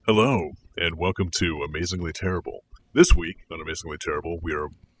Hello, and welcome to Amazingly Terrible. This week on Amazingly Terrible, we are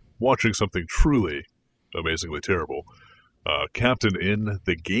watching something truly amazingly terrible. Captain N,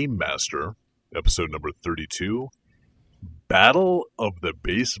 the Game Master, episode number 32, Battle of the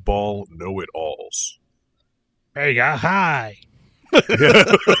Baseball Know-It-Alls. Hey, hi.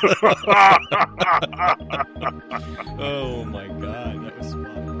 Oh my god, that was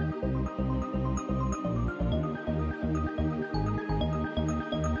fun.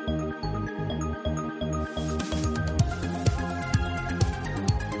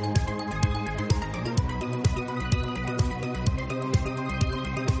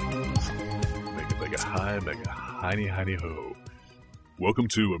 Mega hiney ho. Welcome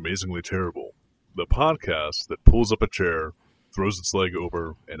to Amazingly Terrible, the podcast that pulls up a chair, throws its leg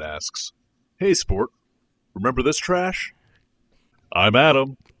over, and asks, "Hey, sport, remember this trash?" I'm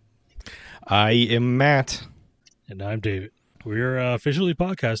Adam. I am Matt. And I'm David. We're officially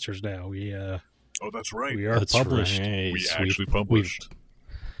podcasters now. Oh, that's right. We are That's published. right. We actually published.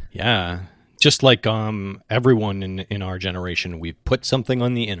 Yeah. Just like everyone in our generation, we've put something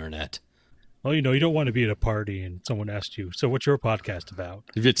on the internet. Well, you don't want to be at a party and someone asks you, "So what's your podcast about?"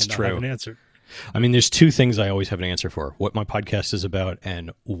 It's and not true. have an answer. I mean, there's two things I always have an answer for: what my podcast is about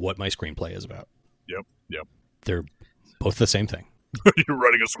and what my screenplay is about. Yep. They're both the same thing. You're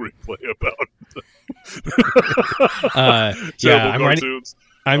writing a screenplay about Yeah, cartoons.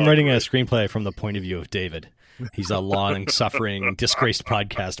 I'm writing a screenplay from the point of view of David. He's a long-suffering, disgraced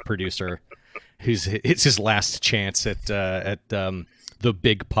podcast producer it's his last chance at the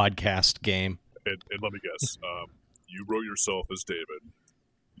big podcast game. And let me guess, you wrote yourself as David.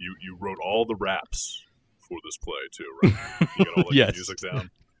 You wrote all the raps for this play too, right? You got all the Yes. music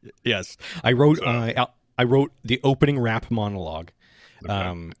down. Yes, I wrote. I wrote the opening rap monologue.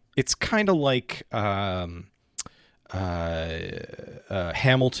 Okay. It's kind of like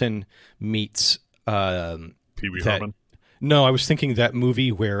Hamilton meets Pee Wee Herman. No, I was thinking that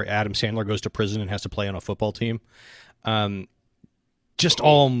movie where Adam Sandler goes to prison and has to play on a football team. Just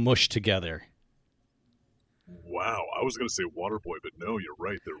all mushed together. Wow, I was going to say Waterboy, but no, you're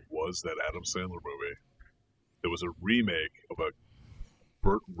right. There was that Adam Sandler movie. There was a remake of a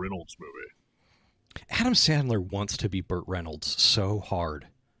Burt Reynolds movie. Adam Sandler wants to be Burt Reynolds so hard.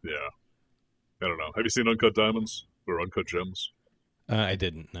 Yeah. I don't know. Have you seen Uncut Diamonds or Uncut Gems? I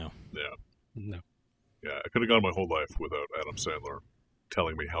didn't know. Yeah. No. Yeah, I could have gone my whole life without Adam Sandler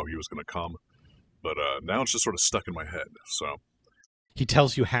telling me how he was going to come. But now it's just sort of stuck in my head. So, He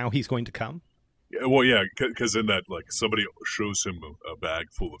tells you how he's going to come? yeah, well, yeah, because in that, like, somebody shows him a bag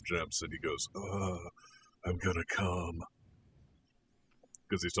full of gems, and he goes, I'm going to come.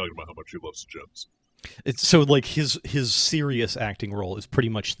 Because he's talking about how much he loves gems. It's so like his serious acting role is pretty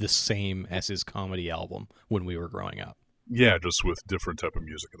much the same as his comedy album when we were growing up. Yeah, just with different type of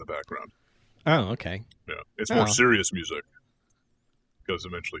music in the background. Oh, okay. Yeah, it's more Oh. serious music. Because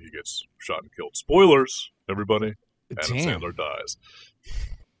eventually he gets shot and killed. Spoilers, everybody. Adam Damn. Sandler dies.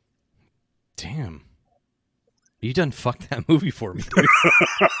 Damn. You done fucked that movie for me, dude.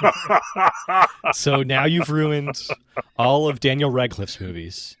 So now you've ruined all of Daniel Radcliffe's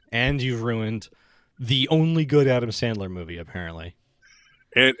movies, and you've ruined the only good Adam Sandler movie, apparently.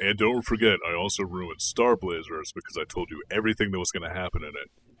 And don't forget, I also ruined Star Blazers because I told you everything that was going to happen in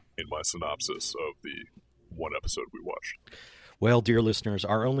it in my synopsis of the one episode we watched. Well, dear listeners,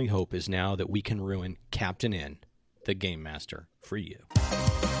 our only hope is now that we can ruin Captain N, the Game Master, for you.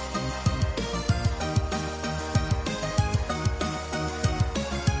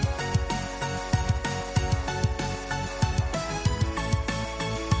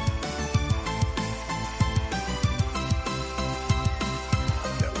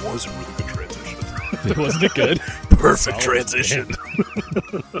 That was a really good transition. Wasn't it good? Perfect Solid, transition.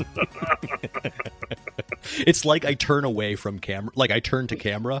 It's like I turn away from camera, like I turn to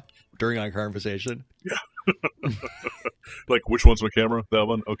camera during our conversation. Like, which one's my camera? That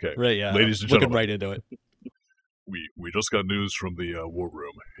one? Okay. Right, yeah. Ladies and Looking gentlemen. right into it. We just got news from the war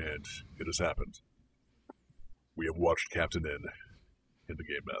room, and it has happened. We have watched Captain N in the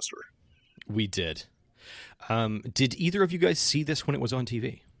Game Master. We did. Did either of you guys see this when it was on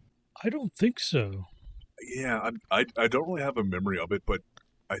TV? I don't think so. Yeah, I don't really have a memory of it, but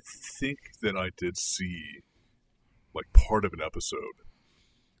I think that I did see like part of an episode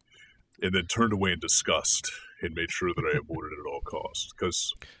and then turned away in disgust and made sure that I avoided it at all costs.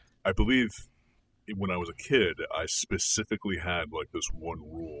 Because I believe when I was a kid, I specifically had like this one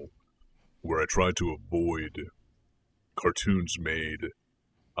rule where I tried to avoid cartoons made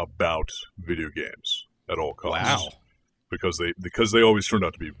about video games at all costs. Wow. Because they always turned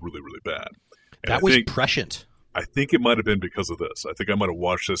out to be really, really bad. And That I was think, prescient. I think it might have been because of this. I think I might have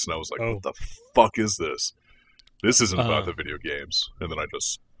watched this and I was like, Oh. what the fuck is this? This isn't about the video games. And then I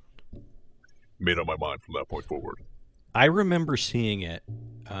just made up my mind from that point forward. I remember seeing it.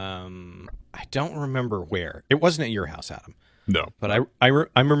 I don't remember where. It wasn't at your house, Adam. No. But I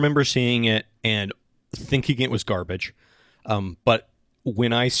remember seeing it and thinking it was garbage. But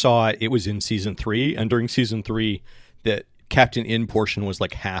when I saw it, it was in season 3, and during season 3, the Captain In portion was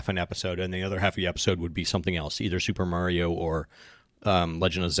like half an episode, and the other half of the episode would be something else, either Super Mario or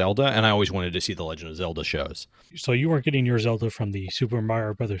Legend of Zelda. And I always wanted to see the Legend of Zelda shows. So you weren't getting your Zelda from the Super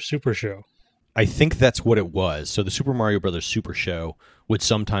Mario Brothers Super Show. I think that's what it was. So the Super Mario Brothers Super Show would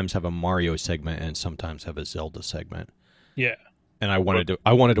sometimes have a Mario segment and sometimes have a Zelda segment. Yeah. And I wanted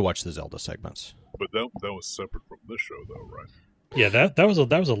to watch the Zelda segments. But that was separate from this show, though, right? Yeah, that was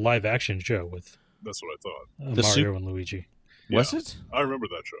a live action show with That's what I thought. Mario and Luigi. Was Yeah. it? I remember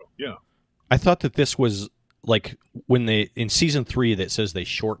that show. Yeah. I thought that this was like when they in season 3 that says they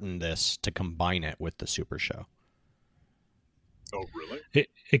shortened this to combine it with the Super Show. Oh, really?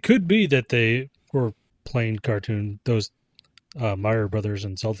 It could be that they were playing those Mario Brothers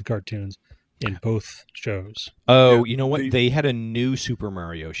and Zelda cartoons in both shows. Oh, Yeah, you know what? They had a new Super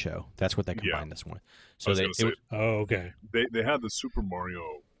Mario show. That's what they combined this one. So I was gonna say, Oh, okay. they had the Super Mario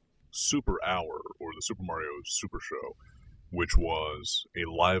Super Hour, or the Super Mario Super Show, which was a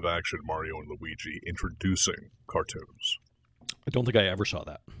live-action Mario and Luigi introducing cartoons. I don't think I ever saw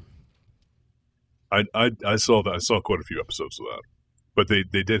that. I saw that. I saw quite a few episodes of that, but they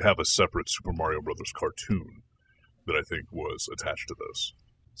did have a separate Super Mario Brothers cartoon that I think was attached to this.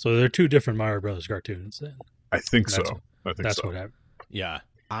 So they're two different Mario Brothers cartoons then. I think That's- so. I think That's so. what happened. Yeah.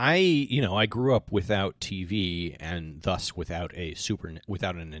 I grew up without TV and thus without a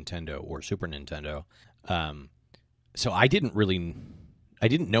Nintendo or Super Nintendo. So I didn't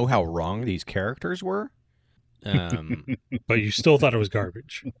know how wrong these characters were. But you still thought it was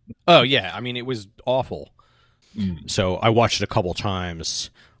garbage. Oh yeah, I mean it was awful. Mm. So I watched it a couple times,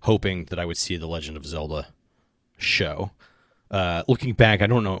 hoping that I would see the Legend of Zelda show. Looking back, I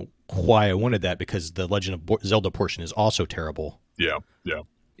don't know why I wanted that, because the Legend of Zelda portion is also terrible. Yeah, yeah.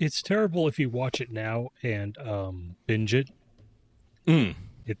 It's terrible if you watch it now and binge it. Mm.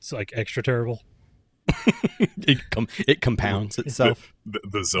 It's like extra terrible. It compounds itself.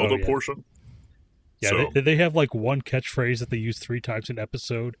 The Zelda Oh, yeah. portion. Yeah, So- they have like one catchphrase that they use 3 times an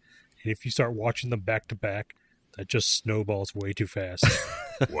episode, and if you start watching them back to back, that just snowballs way too fast.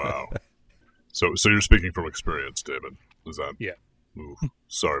 Wow. So you're speaking from experience, David. Is that? Yeah. Ooh,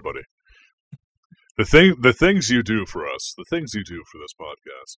 sorry, buddy. The things you do for us, the things you do for this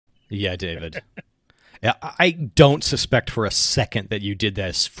podcast. Yeah, David. Yeah, I don't suspect for a second that you did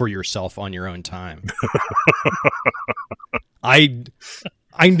this for yourself on your own time. I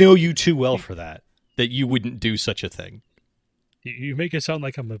know you too well for that you wouldn't do such a thing. You make it sound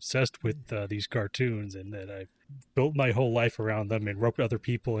like I'm obsessed with these cartoons and that I've built my whole life around them and roped other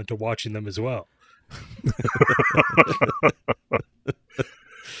people into watching them as well.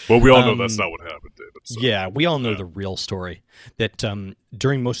 Well, we all know that's not what happened, David. So. Yeah, we all know Yeah. the real story. That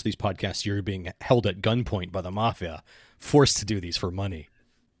during most of these podcasts, you're being held at gunpoint by the mafia, forced to do these for money.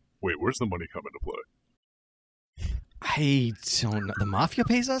 Wait, where's the money come into play? I don't know. The mafia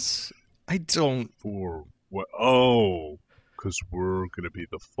pays us? I don't. For what? Oh, because we're going to be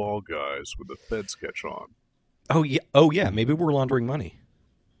the fall guys when the feds catch on. Oh, yeah. Oh, yeah. Maybe we're laundering money.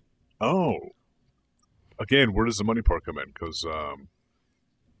 Oh. Again, where does the money part come in? Because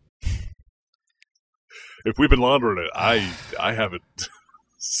if we've been laundering it, I haven't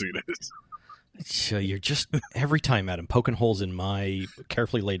seen it. So you're just, every time, Adam, poking holes in my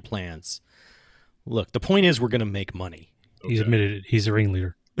carefully laid plans. Look, the point is we're going to make money. He's Okay. admitted it. He's a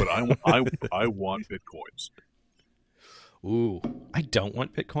ringleader. But I want bitcoins. Ooh, I don't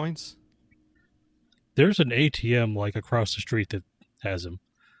want bitcoins. There's an ATM like across the street that has them.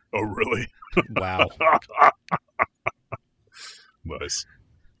 Oh, really? Wow. Nice.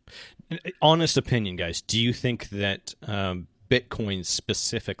 Honest opinion, guys. Do you think that bitcoins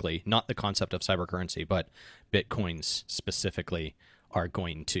specifically, not the concept of cybercurrency, but bitcoins specifically, are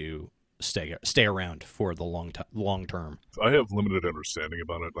going to stay around for the long term? I have limited understanding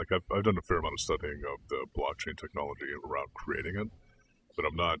about it. Like I've done a fair amount of studying of the blockchain technology around creating it, but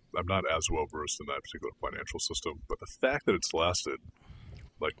I'm not as well versed in that particular financial system. But the fact that it's lasted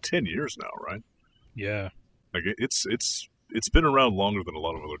like 10 years now, right? Yeah. Like it's been around longer than a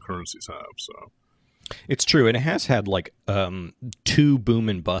lot of other currencies have. So It's true, and it has had like 2 boom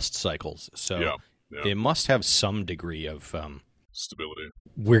and bust cycles. So yeah. it must have some degree of stability.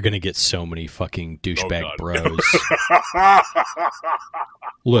 We're going to get so many fucking douchebag God. bros.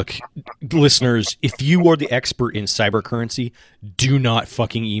 Look, listeners, if you are the expert in cyber currency, do not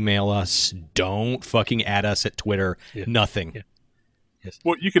fucking email us. Don't fucking add us at Twitter. Yeah. Nothing. Yeah. Yes.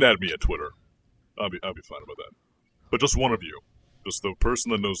 Well, you can add me at Twitter. I'll be fine about that. But just one of you, just the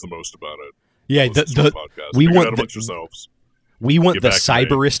person that knows the most about it. Yeah, listens to podcast. we Figure it want out amongst yourselves. We want Get the back to me.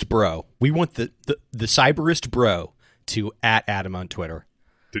 cyberist bro. We want the cyberist bro to at Adam on Twitter.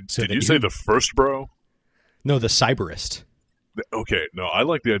 Did So that you say the first bro? No, the cyberist. Okay, no, I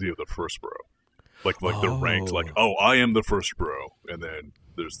like the idea of the first bro. Like they're ranked. Like, oh, I am the first bro, and then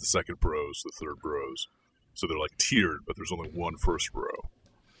there's the second bros, the third bros. So they're like tiered, but there's only one first bro.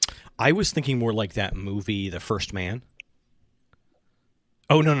 I was thinking more like that movie, The First Man.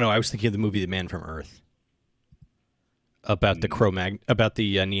 Oh no, I was thinking of the movie The Man from Earth, about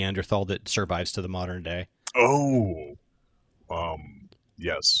the Neanderthal that survives to the modern day. Oh,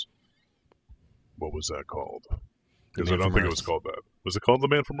 yes. What was that called? Because I Man don't from think it Earth. was called that. Was it called The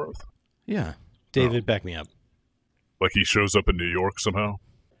Man from Earth? Yeah, David, back me up. Like he shows up in New York somehow?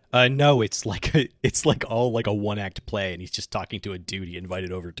 No, it's like all like a one-act play, and he's just talking to a dude he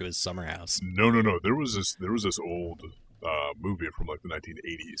invited over to his summer house. No. There was this old movie from like the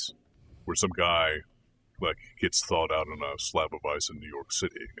 1980s where some guy like gets thawed out on a slab of ice in New York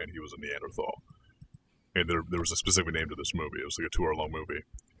City, and he was a Neanderthal. And there was a specific name to this movie. It was like a 2-hour-long movie.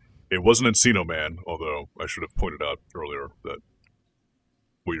 It wasn't Encino Man, although I should have pointed out earlier that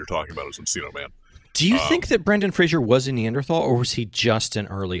what you're talking about is Encino Man. Do you think that Brendan Fraser was a Neanderthal, or was he just an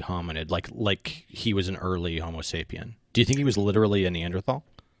early hominid, like he was an early Homo sapien? Do you think he was literally a Neanderthal?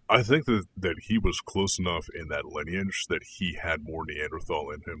 I think that he was close enough in that lineage that he had more Neanderthal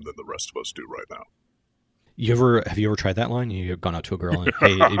in him than the rest of us do right now. Have you ever tried that line? You've gone out to a girl and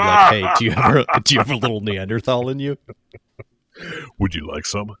you'd be like, hey, do you have a little Neanderthal in you? Would you like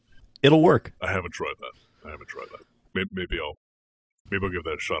some? It'll work. I haven't tried that. Maybe I'll give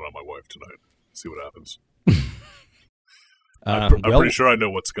that a shot on my wife tonight. See what happens. I'm pretty sure I know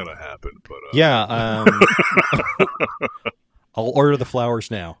what's going to happen, but yeah. I'll order the flowers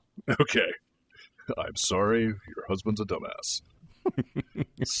now. Okay. I'm sorry, your husband's a dumbass.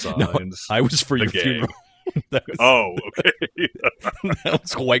 Signed. No, I was for your gang. funeral. Oh, okay. That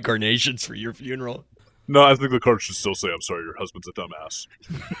was white carnations for your funeral. No, I think the card should still say, I'm sorry, your husband's a dumbass.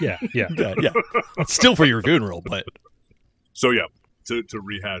 Yeah. Yeah. It's still for your funeral, but So, yeah, to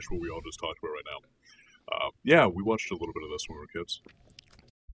rehash what we all just talked about right now. Yeah, we watched a little bit of this when we were kids.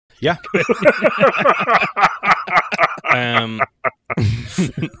 yeah.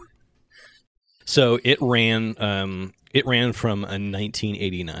 So it ran from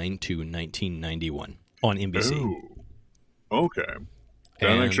 1989 to 1991 on NBC. Oh, okay. That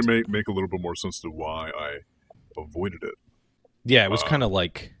And- actually make a little bit more sense to why I avoided it. Yeah, it was kind of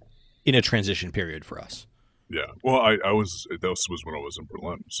like in a transition period for us. Yeah. Well, that was when I was in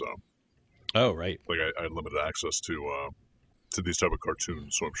Berlin, so Oh, right. like I had limited access to these type of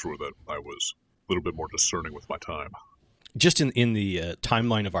cartoons, so I'm sure that I was a little bit more discerning with my time. Just in the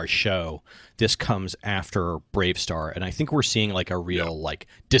timeline of our show, this comes after Brave Star, and I think we're seeing like a real like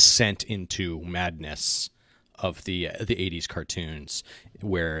descent into madness of the 80s cartoons,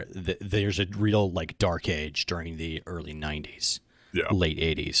 where there's a real like dark age during the early 90s, late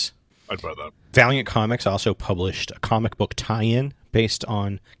 80s. I'd buy that. Valiant Comics also published a comic book tie-in based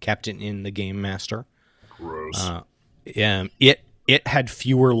on Captain in the Game Master. Gross. It had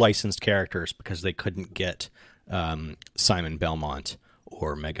fewer licensed characters because they couldn't get Simon Belmont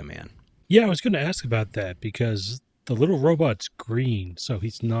or Mega Man. Yeah, I was going to ask about that because the little robot's green, so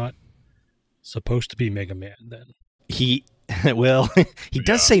he's not supposed to be Mega Man then. He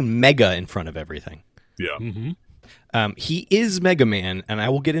does say Mega in front of everything. Yeah. Mm-hmm. He is Mega Man, and I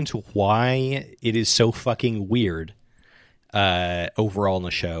will get into why it is so fucking weird overall in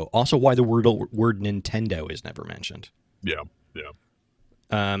the show. Also, why the word Nintendo is never mentioned. Yeah.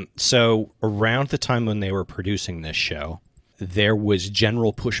 So around the time when they were producing this show, there was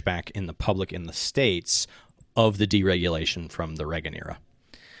general pushback in the public in the States of the deregulation from the Reagan era.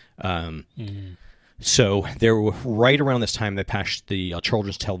 So there were, right around this time, they passed the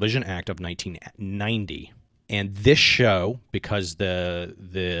Children's Television Act of 1990. And this show, because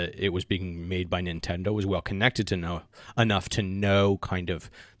it was being made by Nintendo, was well connected to know enough to know kind of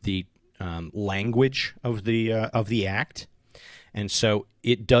the language of the act. And so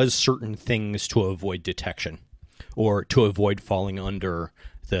it does certain things to avoid detection or to avoid falling under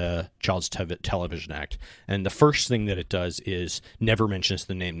the Child's Television Act. And the first thing that it does is never mentions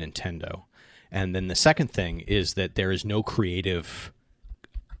the name Nintendo. And then the second thing is that there is no creative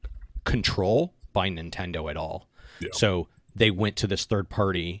control by Nintendo at all. Yeah. So they went to this third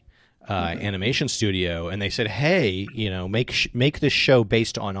party animation studio and they said, hey, make this show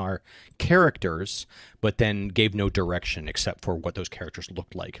based on our characters, but then gave no direction except for what those characters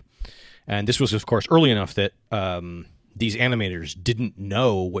looked like. And this was, of course, early enough that these animators didn't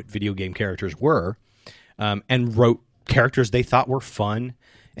know what video game characters were, and wrote characters they thought were fun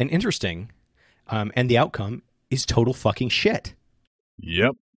and interesting, and the outcome is total fucking shit.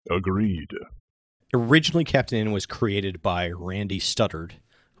 Yep, agreed. Originally, Captain N was created by Randy Studdard,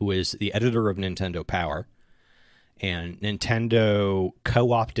 who is the editor of Nintendo Power, and Nintendo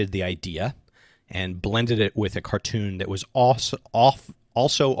co-opted the idea and blended it with a cartoon that was also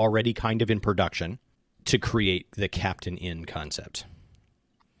already kind of in production to create the Captain N concept.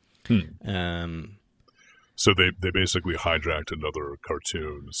 So they basically hijacked another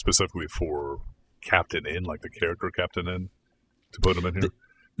cartoon specifically for Captain N, like the character Captain N, to put him in here?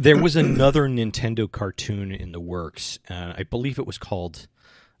 There was another Nintendo cartoon in the works. I believe it was called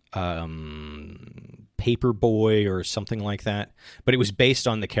Paperboy or something like that. But it was based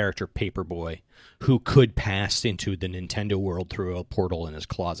on the character Paperboy, who could pass into the Nintendo world through a portal in his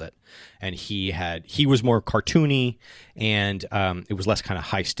closet. And he was more cartoony, and it was less kind of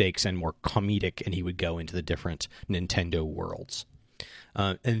high stakes and more comedic, and he would go into the different Nintendo worlds.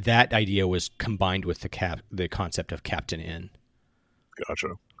 And that idea was combined with the concept of Captain N.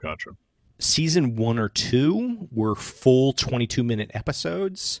 Gotcha. Season 1 or 2 were full 22-minute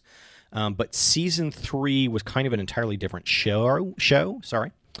episodes, but season 3 was kind of an entirely different show.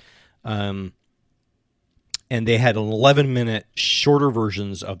 And they had 11-minute shorter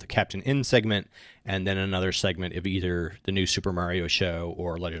versions of the Captain N segment, and then another segment of either the new Super Mario show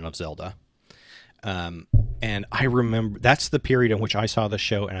or Legend of Zelda. And I remember that's the period in which I saw the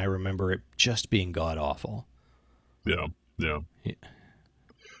show, and I remember it just being god awful. Yeah.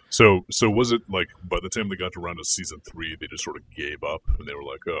 So was it like by the time they got around to season 3, they just sort of gave up and they were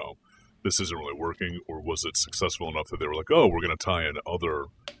like, oh, this isn't really working? Or was it successful enough that they were like, oh, we're going to tie in other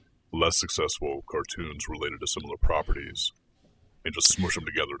less successful cartoons related to similar properties and just smush them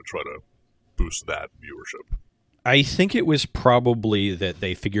together to try to boost that viewership? I think it was probably that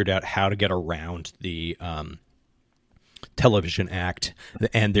they figured out how to get around the Television Act,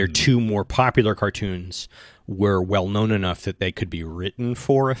 and their two more popular cartoons were well known enough that they could be written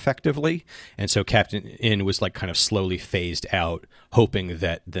for effectively, and so Captain N was like kind of slowly phased out, hoping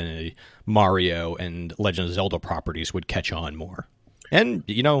that the Mario and Legend of Zelda properties would catch on more. And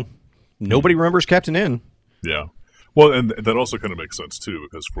nobody remembers Captain N. Yeah. Well, and that also kind of makes sense too,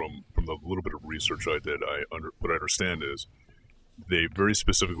 because from the little bit of research I did, what I understand is they very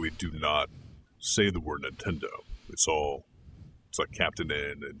specifically do not say the word Nintendo. It's like Captain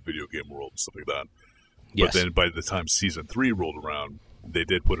N and Video Game World and stuff like that. Yes. But then by the time season 3 rolled around, they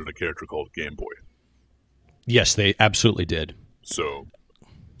did put in a character called Game Boy. Yes, they absolutely did. So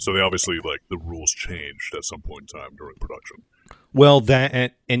they obviously, like, the rules changed at some point in time during production. Well,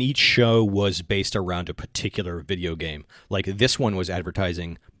 that and each show was based around a particular video game. Like this one was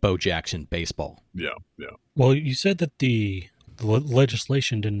advertising Bo Jackson baseball. Yeah. Well, you said that the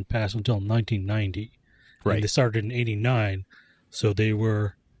legislation didn't pass until 1990. Right. And they started in 89. So they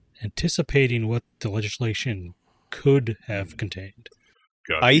were anticipating what the legislation could have contained.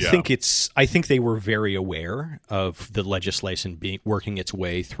 I think they were very aware of the legislation working its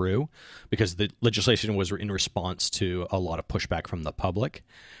way through, because the legislation was in response to a lot of pushback from the public.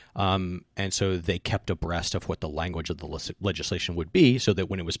 And so they kept abreast of what the language of the legislation would be, so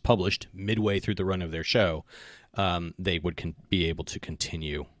that when it was published midway through the run of their show, they would be able to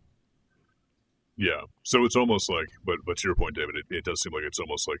continue. Yeah. So it's almost like, but to your point, David, it does seem like it's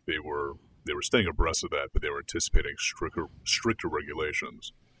almost like they were staying abreast of that, but they were anticipating stricter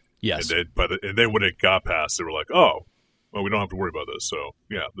regulations. Yes. And then when it got passed, they were like, oh, well, we don't have to worry about this. So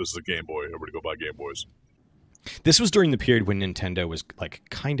yeah, this is a Game Boy. Everybody go buy Game Boys. This was during the period when Nintendo was like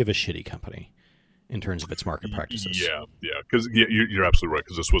kind of a shitty company in terms of its market practices. Yeah. Because you're absolutely right.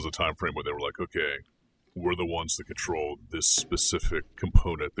 Because this was a time frame where they were like, okay, we're the ones that control this specific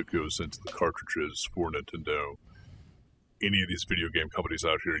component that goes into the cartridges for Nintendo. Any of these video game companies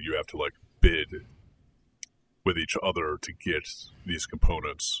out here, you have to like bid with each other to get these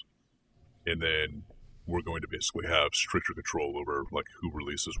components, and then we're going to basically have stricter control over like who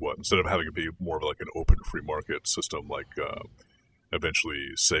releases what, instead of having it be more of like an open free market system like eventually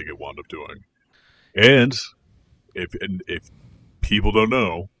Sega wound up doing. And if people don't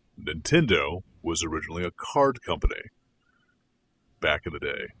know, Nintendo was originally a card company back in the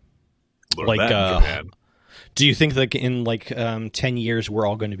day. Learned that in Japan. Do you think that in 10 years we're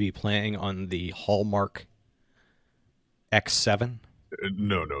all going to be playing on the Hallmark X7?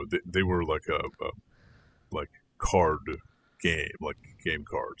 No. They were like a card game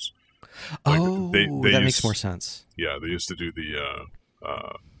cards. That makes more sense. Yeah, they used to do the.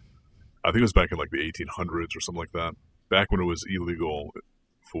 I think it was back in like the 1800s or something like that. Back when it was illegal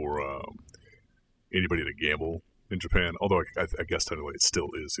for anybody to gamble in Japan. Although I guess technically it still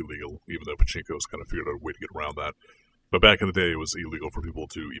is illegal, even though Pachinko's kind of figured out a way to get around that. But back in the day, it was illegal for people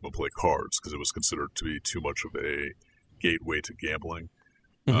to even play cards because it was considered to be too much of a gateway to gambling.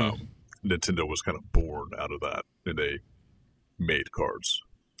 Mm-hmm. Nintendo was kind of born out of that, and they made cards.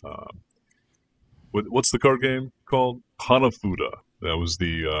 What's the card game called? Hanafuda. That was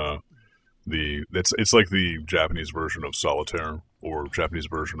it's like the Japanese version of Solitaire or Japanese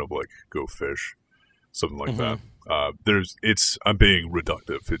version of like Go Fish, something like that. I'm being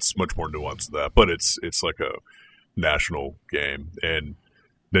reductive. It's much more nuanced than that, but it's like a national game, and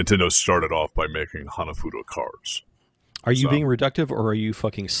Nintendo started off by making Hanafuda cards. Are you being reductive, or are you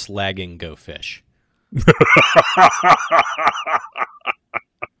fucking slagging Go Fish?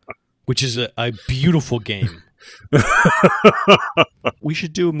 Which is a beautiful game. We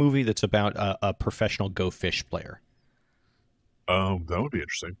should do a movie that's about a professional Go Fish player. That would be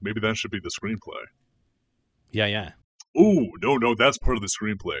interesting. Maybe that should be the screenplay. Yeah. Ooh, no, that's part of the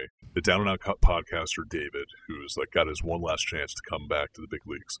screenplay. The Down and Out podcaster David, who's like got his one last chance to come back to the big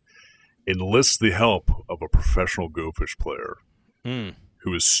leagues, enlists the help of a professional Go Fish player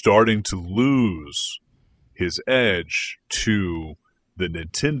who is starting to lose his edge to the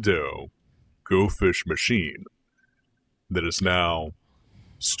Nintendo Go Fish machine that is now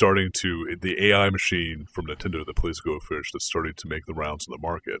starting to, the AI machine from Nintendo that plays Go Fish that's starting to make the rounds in the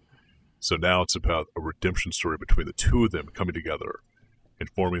market. So now it's about a redemption story between the two of them coming together and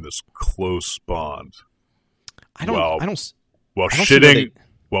forming this close bond. While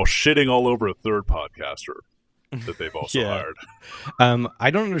shitting all over a third podcaster that they've also hired. I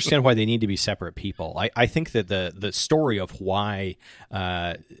don't understand why they need to be separate people. I think that the story of why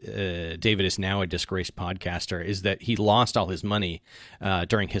David is now a disgraced podcaster is that he lost all his money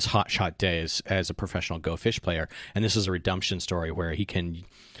during his hotshot days as a professional Go Fish player, and this is a redemption story where he can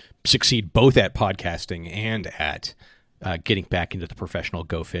succeed both at podcasting and at getting back into the professional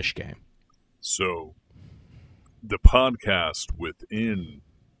Go Fish game. So the podcast within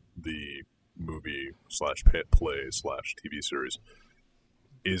the movie /play/TV series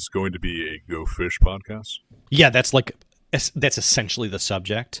is going to be a Go Fish podcast? Yeah, that's essentially the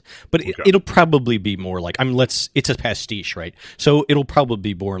subject, but it'll probably be more like it's a pastiche, right? So it'll probably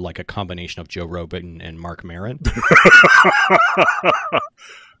be more like a combination of Joe Rogan and Mark Maron.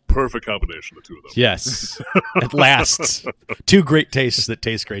 Perfect combination of the two of them. Yes, at last, two great tastes that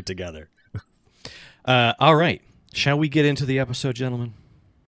taste great together. All right, shall we get into the episode, gentlemen?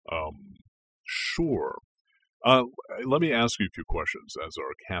 Sure. Let me ask you a few questions as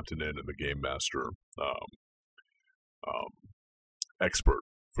our Captain N and the Game Master expert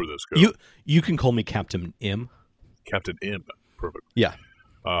for this go. You can call me Captain M. Captain M. Perfect. Yeah.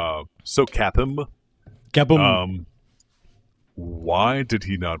 So Captain. Why did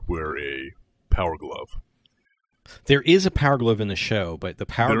he not wear a power glove? There is a power glove in the show, but the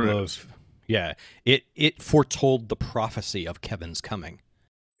power glove, it foretold the prophecy of Kevin's coming.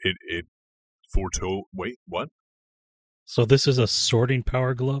 It foretold. Wait, what? So this is a sorting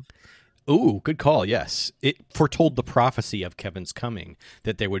power glove? Ooh, good call. Yes, it foretold the prophecy of Kevin's coming,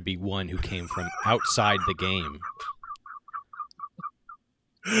 that there would be one who came from outside the game.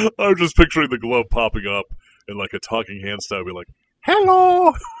 I'm just picturing the glove popping up and like a talking hand style, be like,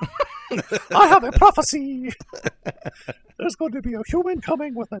 "Hello, I have a prophecy. There's going to be a human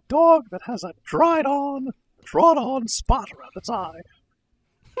coming with a dog that has a drawn on spot around its eye,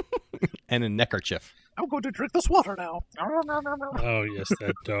 and a neckerchief. I'm going to drink this water now." Oh yes,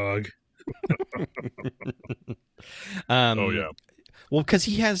 that dog. Oh yeah. Well, because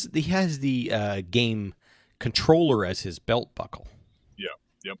he has the game controller as his belt buckle.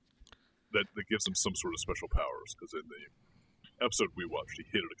 Yep. That gives him some sort of special powers. Because in the episode we watched, he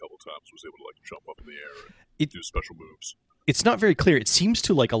hit it a couple times, was able to like jump up in the air and do special moves. It's not very clear. It seems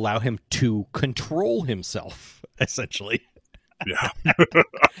to like allow him to control himself, essentially. Yeah.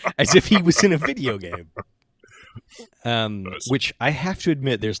 As if he was in a video game. Nice. Which I have to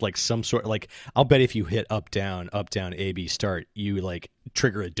admit, there's like some sort, like, I'll bet if you hit up, down, A, B, start, you like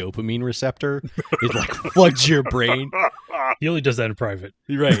trigger a dopamine receptor. It like floods your brain. He only does that in private.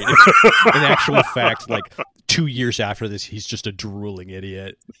 Right. In actual fact, like 2 years after this, he's just a drooling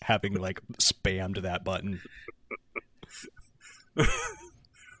idiot having like spammed that button.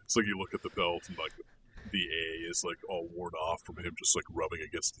 It's like you look at the belt and like the A is like all worn off from him just like rubbing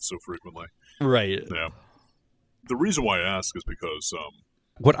against it so frequently. Right. Yeah. The reason why I ask is because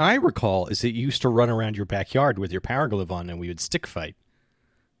What I recall is that you used to run around your backyard with your power glove on, and we would stick fight.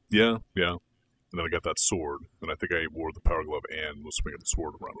 Yeah. And then I got that sword, and I think I wore the power glove and was swinging the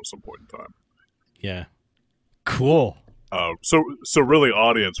sword around at some point in time. Yeah. Cool. So really,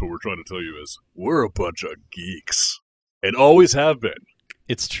 audience, what we're trying to tell you is we're a bunch of geeks, and always have been.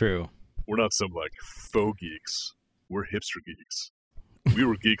 It's true. We're not some like faux geeks. We're hipster geeks. We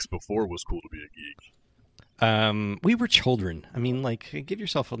were geeks before it was cool to be a geek. We were children. I mean, like, give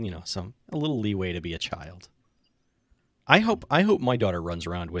yourself a little leeway to be a child. I hope my daughter runs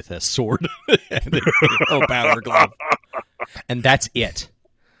around with a sword and a power glove, and that's it.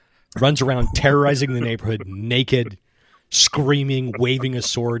 Runs around terrorizing the neighborhood, naked, screaming, waving a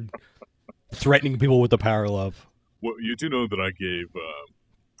sword, threatening people with the power glove. Well, you do know that I gave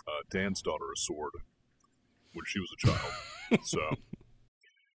Dan's daughter a sword when she was a child. So,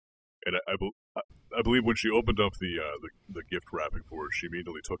 and I believe when she opened up the gift wrapping for it, she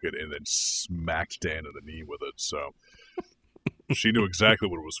immediately took it and then smacked Dan in the knee with it. So she knew exactly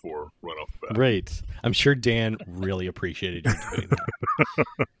what it was for right off the bat. Right. I'm sure Dan really appreciated you doing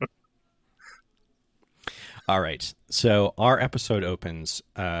that. All right. So our episode opens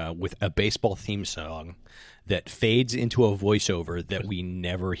with a baseball theme song that fades into a voiceover that we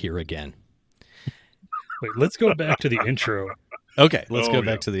never hear again. Wait, let's go back to the intro. Okay, let's go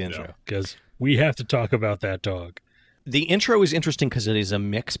back to the intro. Because we have to talk about that dog. The intro is interesting because it is a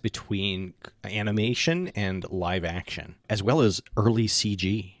mix between animation and live action, as well as early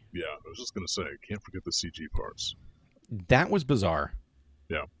CG. Yeah, I was just going to say, can't forget the CG parts. That was bizarre.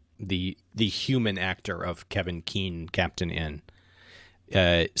 Yeah. The human actor of Kevin Keane, Captain N,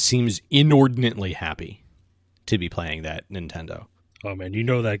 seems inordinately happy to be playing that Nintendo. Oh, man, you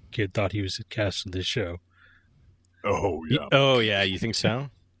know that kid thought he was cast in this show. Oh, yeah. Oh, yeah, you think so?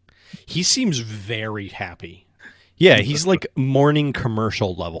 He seems very happy. Yeah, he's like morning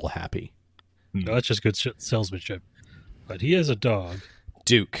commercial level happy. No, that's just good salesmanship. But he has a dog,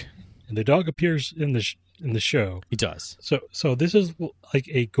 Duke, and the dog appears in the show. he does. So this is like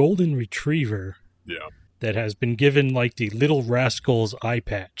a golden retriever. Yeah. That has been given like the Little Rascals eye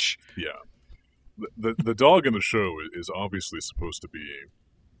patch. Yeah. The dog in the show is obviously supposed to be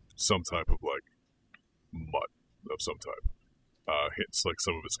some type of like mutt of some type. Hits like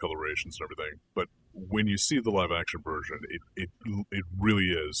some of its colorations and everything. But when you see the live action version, it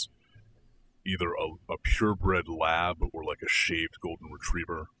really is either a purebred lab or like a shaved golden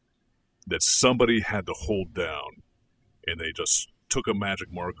retriever that somebody had to hold down, and they just took a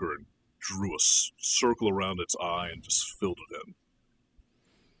magic marker and drew a circle around its eye and just filled it in.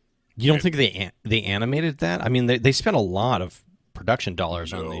 You don't think they animated that? I mean, they spent a lot of production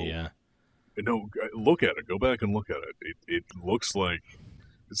dollars on the... No, look at it. Go back and look at it. It looks like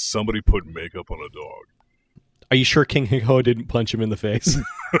somebody put makeup on a dog. Are you sure King Ho didn't punch him in the face?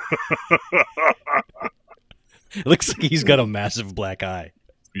 It looks like he's got a massive black eye.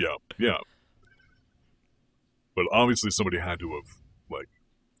 Yeah. But obviously somebody had to have, like,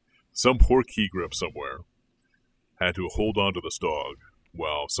 some poor key grip somewhere had to hold on to this dog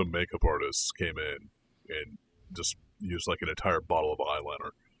while some makeup artists came in and just used like an entire bottle of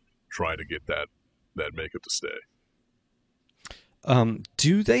eyeliner trying to get that makeup to stay.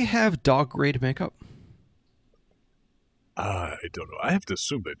 Do they have dog grade makeup? I don't know. I have to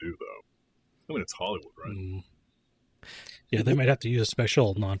assume they do, though. I mean, it's Hollywood, right? Yeah, they might have to use a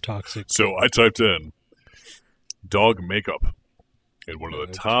special non-toxic. So I typed in dog makeup, and one of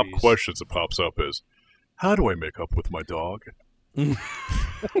the top questions that pops up is, how do I make up with my dog?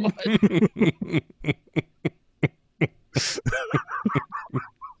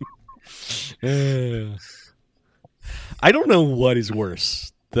 I don't know what is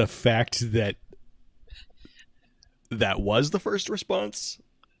worse. The fact that was the first response,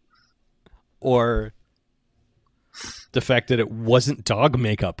 or the fact that it wasn't dog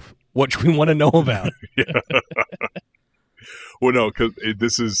makeup, which we want to know about. Yeah. Well, no, because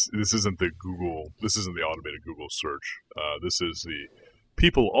this isn't the automated Google search. This is the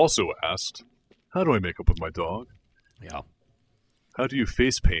people also asked, how do I make up with my dog? Yeah. How do you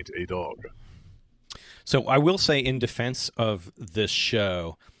face paint a dog? So I will say, in defense of this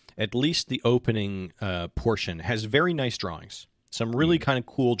show, at least the opening portion has very nice drawings. Some really kind of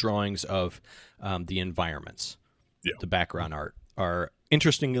cool drawings of the environments. Yeah. The background art are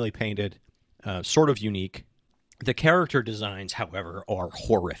interestingly painted, sort of unique. The character designs, however, are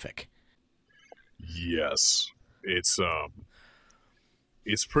horrific. Yes, it's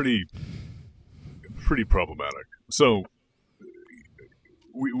pretty problematic. So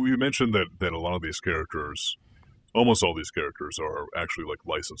we mentioned that a lot of these characters, almost all these characters, are actually like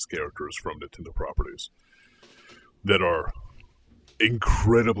licensed characters from Nintendo properties that are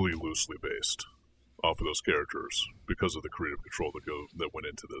incredibly loosely based off of those characters because of the creative control that went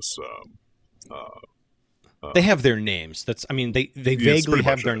into this. They have their names. They pretty vaguely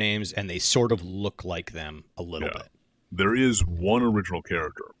have much their it. names, and they sort of look like them a little Yeah. bit. There is one original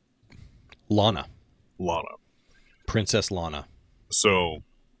character, Lana, Lana. Princess Lana. So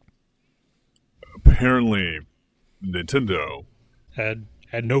apparently, Nintendo. Had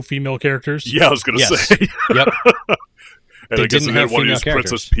no female characters. Yeah, I was gonna Yes. say. Yep. And They I guess didn't they have didn't want to female use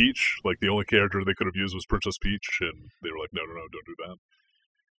characters. Princess Peach. Like the only character they could have used was Princess Peach, and they were like, no, don't do that.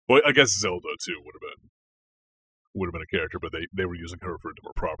 Well, I guess Zelda too would have been a character, but they were using her for a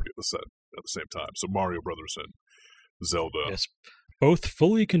different property at the same time. So Mario Brothers and Zelda. Yes, both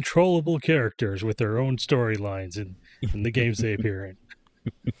fully controllable characters with their own storylines in the games they appear in.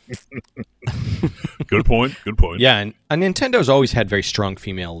 Good point. Good point. Yeah, and Nintendo's always had very strong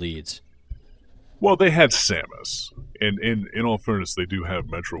female leads. Well, they had Samus, and in all fairness, they do have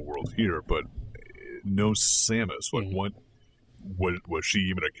Metro World here, but no Samus. Like, what was she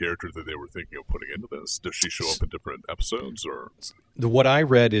even a character that they were thinking of putting into this? Does she show up in different episodes, or? What I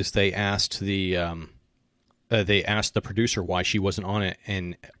read is they asked the producer why she wasn't on it,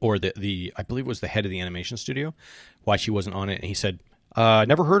 or the I believe it was the head of the animation studio, why she wasn't on it, and he said,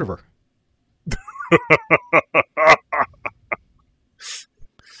 "Never heard of her."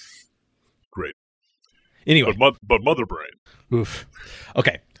 Great. Anyway, But Mother Brain. oof.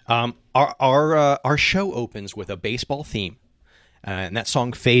 Okay. Our show opens with a baseball theme, and that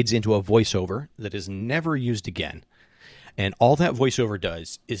song fades into a voiceover that is never used again. And all that voiceover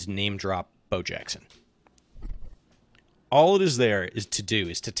does is name drop Bo Jackson. All it is there is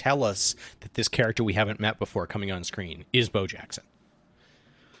to tell us that this character we haven't met before coming on screen is Bo Jackson.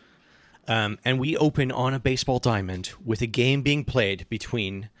 And we open on a baseball diamond with a game being played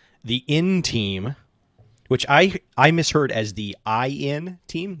between the in team, which I misheard as the in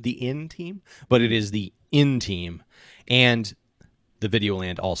team, but it is the in team, and the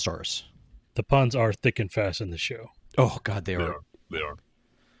Videoland All-Stars. The puns are thick and fast in the show. Oh God, they are. They are.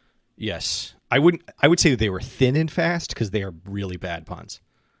 Yes. I would say they were thin and fast because they are really bad puns.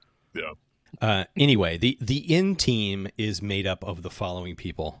 Yeah. Anyway, the in team is made up of the following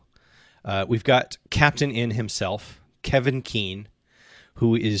people. We've got Captain In himself, Kevin Keane,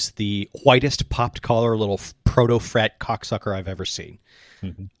 who is the whitest popped collar little proto-frat cocksucker I've ever seen.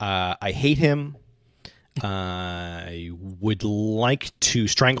 Mm-hmm. I hate him. I would like to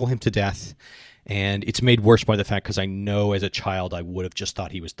strangle him to death, and it's made worse by the fact because I know as a child I would have just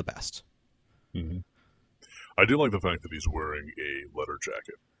thought he was the best. Mm-hmm. I do like the fact that he's wearing a leather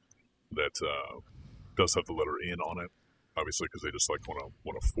jacket that does have the letter "in" on it. Obviously, because they just like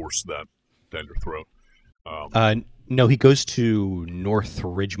want to force that down your throat. No, he goes to North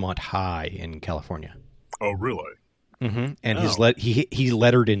Ridgemont High in California. Oh, really? Mm-hmm. And Oh. he's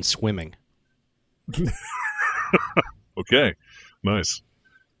lettered in swimming. Okay, nice.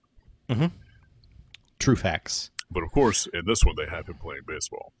 Mm-hmm. True facts. But of course, in this one, they have him playing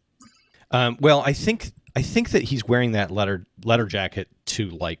baseball. Well, I think that he's wearing that letter jacket to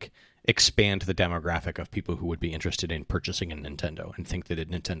like expand the demographic of people who would be interested in purchasing a Nintendo and think that a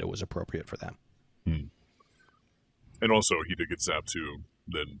Nintendo was appropriate for them. And also, he did get zapped to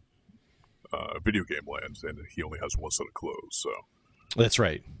then video game land, and he only has one set of clothes. So That's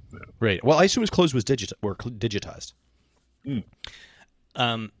right. Yeah. Right. Well, I assume his clothes was digitized.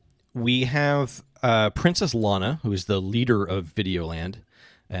 We have Princess Lana, who is the leader of Videoland.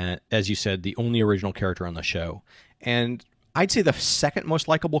 As you said, the only original character on the show. And I'd say the second most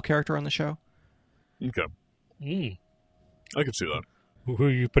likable character on the show. okay, I can see that. Who are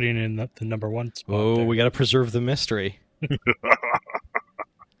you putting in the number one spot? Oh, there? we got to preserve the mystery.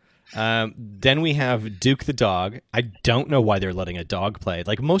 Then we have Duke the dog. I don't know why they're letting a dog play.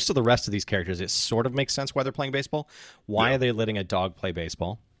 Like most of the rest of these characters, it sort of makes sense why they're playing baseball. Why Yeah. are they letting a dog play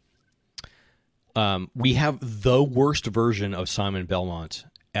baseball? We have the worst version of Simon Belmont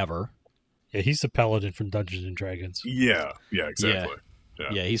ever. Yeah, he's the paladin from Dungeons and Dragons. Yeah, exactly.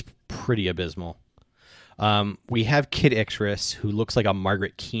 Yeah, he's pretty abysmal. We have Kid Icarus, who looks like a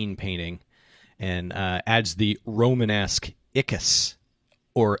Margaret Keane painting, and adds the Romanesque Icus,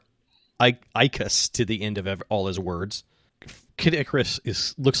 or Icus, to the end of all his words. Kid Icarus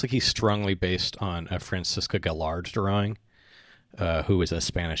looks like he's strongly based on a Francisca Gallard drawing, who is a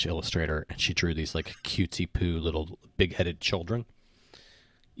Spanish illustrator, and she drew these like cutesy-poo little big-headed children.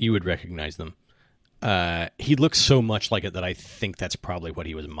 You would recognize them. He looks so much like it that I think that's probably what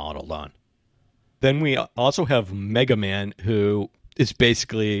he was modeled on. Then we also have Mega Man, who is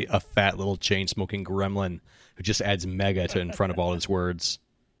basically a fat little chain-smoking gremlin who just adds mega to in front of all his words.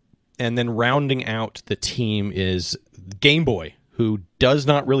 And then rounding out the team is Game Boy, who does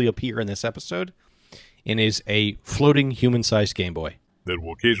not really appear in this episode and is a floating human-sized Game Boy. That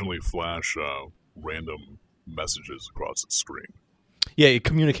will occasionally flash random messages across its screen. Yeah, it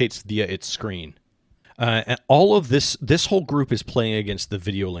communicates via its screen. And all of this whole group is playing against the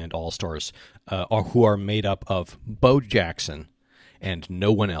Videoland All-Stars, who are made up of Bo Jackson and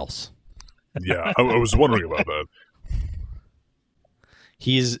no one else. Yeah, I was wondering about that.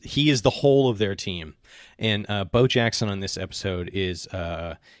 He is the whole of their team. And Bo Jackson on this episode is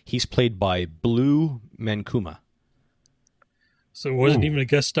he's played by Blue Mankuma. So it wasn't even a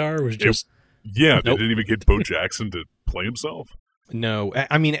guest star? It was just... Yeah, they Nope. didn't even get Bo Jackson to play himself? No,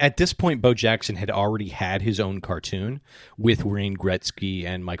 I mean, at this point, Bo Jackson had already had his own cartoon with Wayne Gretzky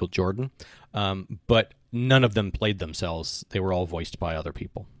and Michael Jordan, but none of them played themselves. They were all voiced by other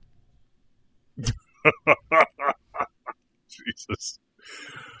people. Jesus.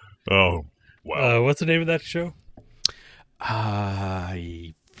 Oh, wow. What's the name of that show?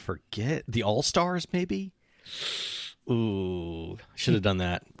 I forget. The All-Stars, maybe? Ooh, should have done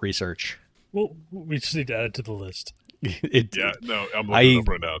that research. Well, we just need to add it to the list. Yeah, no, I'm looking it up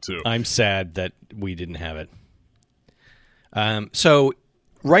right now, too. I'm sad that we didn't have it. So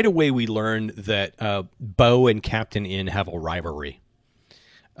right away we learned that Bo and Captain In have a rivalry,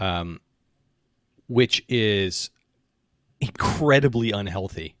 which is incredibly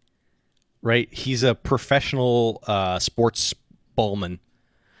unhealthy. Right? He's a professional sports ballman,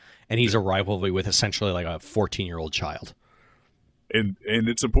 and he's a rivalry with essentially like a 14-year-old child. And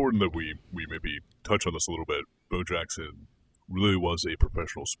it's important that we maybe touch on this a little bit. Bo Jackson really was a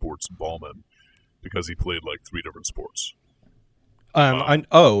professional sports ballman because he played like 3 different sports. I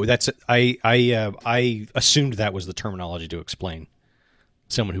assumed that was the terminology to explain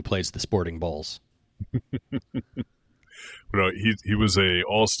someone who plays the sporting balls. No, he was a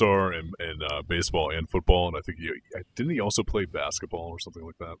all-star in baseball and football, and I think didn't he also play basketball or something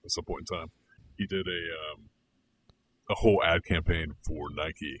like that at some point in time. He did a whole ad campaign for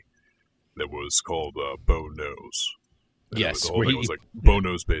Nike that was called Bo Knows. And Yes, the whole thing was like Bo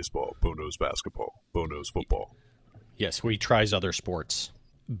knows baseball, Bo knows basketball, Bo knows football. Yes, where he tries other sports.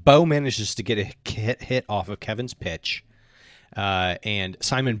 Bo manages to get a hit off of Kevin's pitch, and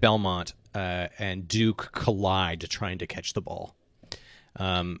Simon Belmont and Duke collide trying to catch the ball.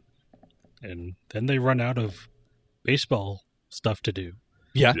 And then they run out of baseball stuff to do.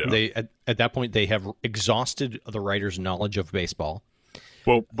 Yeah. Yeah. They at that point they have exhausted the writer's knowledge of baseball.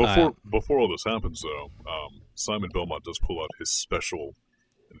 Well, before all this happens, though, Simon Belmont does pull out his special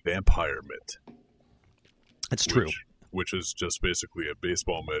vampire mitt. That's true. Which is just basically a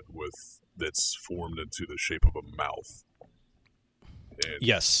baseball mitt that's formed into the shape of a mouth. And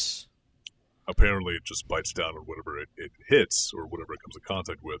Yes. apparently it just bites down on whatever it hits or whatever it comes in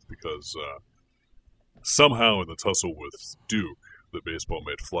contact with because somehow in the tussle with Duke, the baseball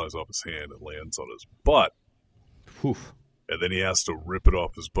mitt flies off his hand and lands on his butt. Whew. And then he has to rip it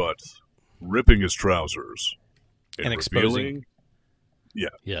off his butt, ripping his trousers. And exposing. Yeah.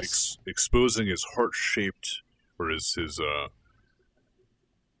 Yes. Exposing his heart-shaped, or his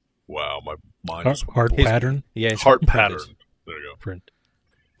wow, my mind is Heart blank. pattern Yeah. It's Heart printed. pattern. There you go. print.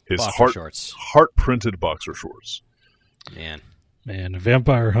 His Boxer shorts. heart-printed boxer shorts. Man. Man, a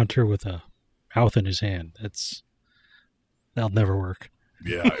vampire hunter with a mouth in his hand. That'll never work.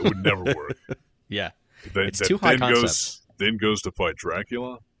 Yeah, it would never work. Yeah. That It's too high then concept. then goes to fight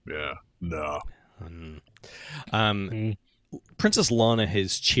Dracula. Yeah, no. Princess Lana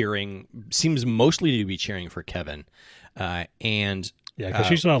seems mostly to be cheering for Kevin, and Yeah, because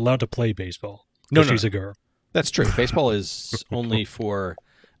she's not allowed to play baseball. No, 'Cause no, she's a girl. that's true. Baseball is only for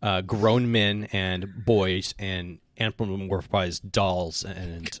grown men and boys and anthropomorphized dolls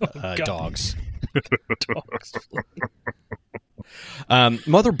and God. dogs. Dogs.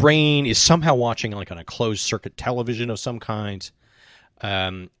 Mother Brain is somehow watching like on a closed circuit television of some kind.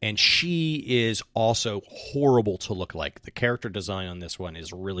 And she is also horrible to look like. The character design on this one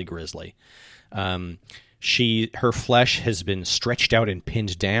is really grisly. Her flesh has been stretched out and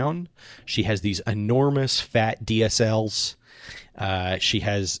pinned down. She has these enormous fat DSLs. She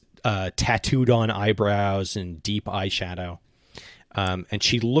has tattooed on eyebrows and deep eyeshadow. And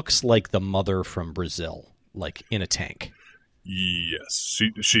she looks like the mother from Brazil, like in a tank. Yes,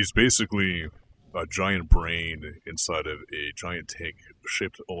 she's basically a giant brain inside of a giant tank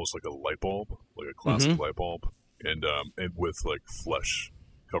shaped almost like a light bulb, like a classic light bulb, and with like flesh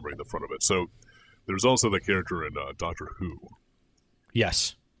covering the front of it. So there's also the character in Doctor Who.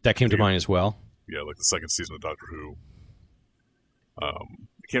 Yes, that came to mind as well. Yeah, like the second season of Doctor Who. I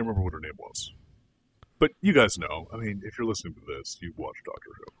can't remember what her name was, but you guys know. I mean, if you're listening to this, you've watched Doctor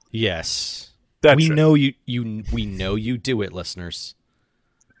Who. Yes. That we chick. know we know you do it, listeners.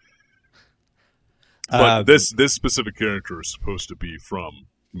 But this specific character is supposed to be from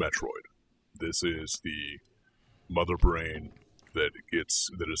Metroid. This is the mother brain that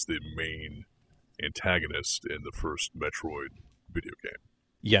is the main antagonist in the first Metroid video game.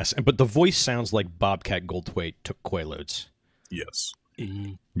 Yes, but the voice sounds like Bobcat Goldthwait took Quaaludes. Yes.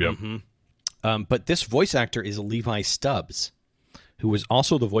 Mm. Yep. Mm-hmm. But this voice actor is Levi Stubbs, who was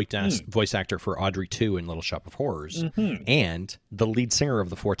also the voice actor for Audrey 2 in Little Shop of Horrors, and the lead singer of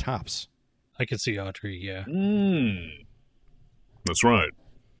the Four Tops. I can see Audrey, yeah. That's right.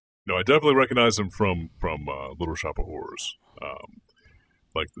 No, I definitely recognize him from Little Shop of Horrors.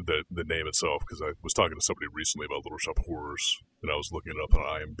 Like the name itself, because I was talking to somebody recently about Little Shop of Horrors, and I was looking it up on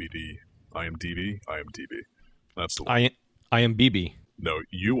IMDb. That's the one. I am BB. No,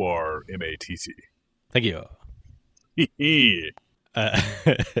 you are MATT. Thank you.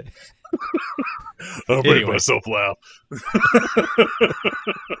 I'll make myself laugh.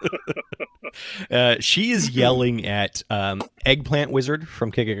 She is yelling at Eggplant Wizard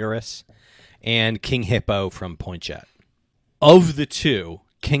from Kid Icarus and King Hippo from Point Jet. Of the two,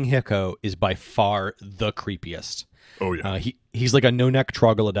 King Hippo is by far the creepiest. Oh yeah. He's like a no-neck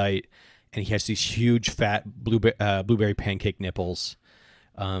troglodyte, and he has these huge fat blueberry pancake nipples,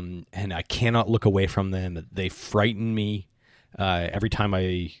 and I cannot look away from them. They frighten me every time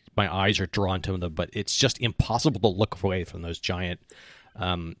my eyes are drawn to them, but it's just impossible to look away from those giant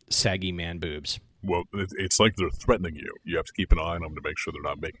saggy man boobs. Well, it's like they're threatening you. You have to keep an eye on them to make sure they're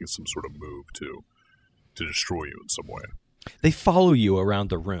not making some sort of move to destroy you in some way. They follow you around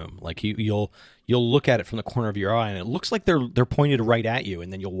the room. Like you'll look at it from the corner of your eye, and it looks like they're pointed right at you.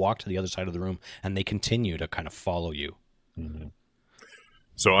 And then you'll walk to the other side of the room, and they continue to kind of follow you. Mm-hmm.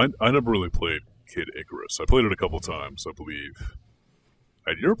 So I never really played Kid Icarus. I played it a couple times, I believe,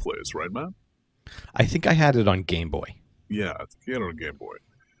 at your place, right, Matt? I think I had it on Game Boy. Yeah, I think you had it on Game Boy.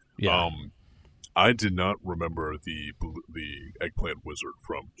 Yeah. I did not remember the Eggplant Wizard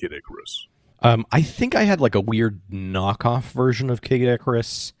from Kid Icarus. I think I had like a weird knockoff version of Kid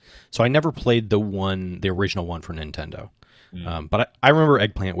Icarus, so I never played the original one for Nintendo. But I remember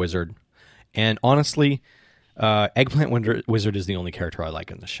Eggplant Wizard, and honestly, Eggplant Wizard is the only character I like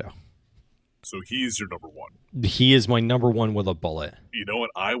in this show. So he's your number one. He is my number one with a bullet. You know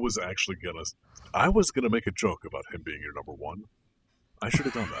what? I was gonna make a joke about him being your number one. I should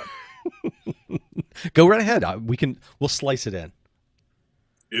have done that. Go right ahead. We'll slice it in.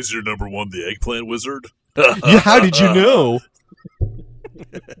 Is your number one the Eggplant Wizard? Yeah, how did you know?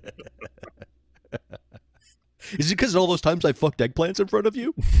 Is it because all those times I fucked eggplants in front of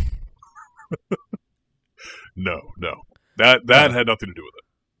you? No. That had nothing to do with it.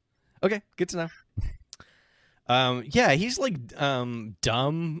 Okay, good to know. Yeah, he's like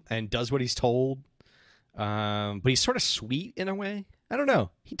dumb and does what he's told. But he's sort of sweet in a way. I don't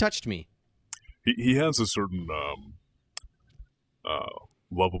know. He touched me. He has a certain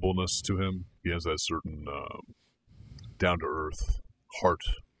lovableness to him. He has that certain down-to-earth heart.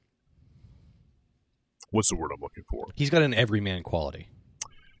 What's the word I'm looking for? He's got an everyman quality.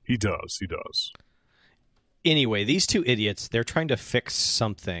 He does. Anyway, these two idiots, they're trying to fix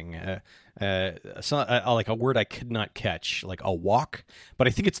something. Like a word I could not catch, like a walk, but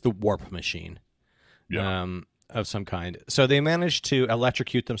I think it's the warp machine. Yeah. Of some kind. So they managed to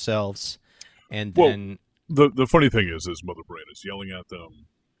electrocute themselves, and then... The funny thing is Mother Brain is yelling at them.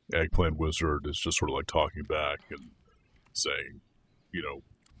 Eggplant Wizard is just sort of like talking back and saying,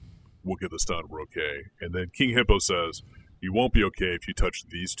 we'll get this done, we're okay. And then King Hippo says, you won't be okay if you touch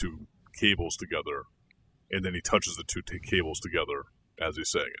these two cables together. And then he touches the two cables together as he's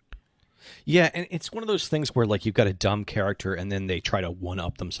saying it. Yeah, and it's one of those things where like you've got a dumb character and then they try to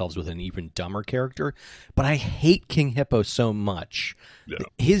one-up themselves with an even dumber character. But I hate King Hippo so much. Yeah.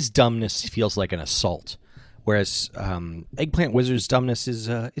 His dumbness feels like an assault. Whereas Eggplant Wizard's dumbness is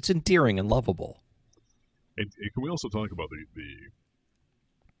it's endearing and lovable. And can we also talk about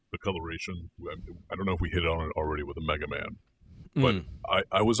the coloration? I don't know if we hit on it already with the Mega Man, but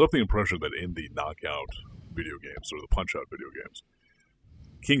I was of the impression that in the Knockout video games or the Punch-Out video games,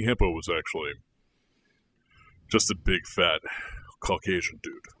 King Hippo was actually just a big fat Caucasian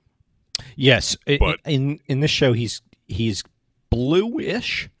dude. Yes, but in this show he's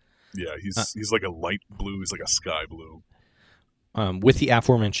bluish. Yeah, he's like a light blue. He's like a sky blue. With the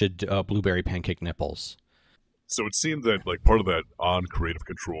aforementioned blueberry pancake nipples. So it seemed that like part of that odd creative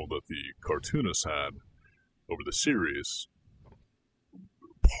control that the cartoonists had over the series,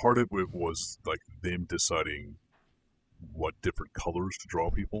 part of it was like them deciding what different colors to draw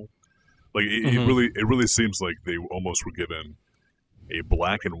people. Like it really seems like they almost were given a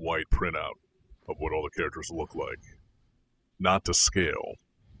black and white printout of what all the characters look like, not to scale,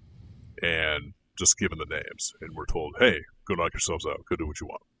 and just given the names. And we're told, hey, go knock yourselves out. Go do what you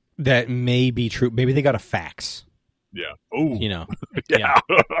want. That may be true. Maybe they got a fax. Yeah. Oh. You know. Yeah.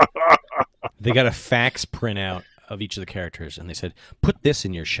 They got a fax printout of each of the characters, and they said, put this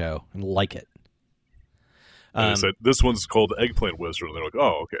in your show and like it. And they said, this one's called the Eggplant Wizard. And they're like,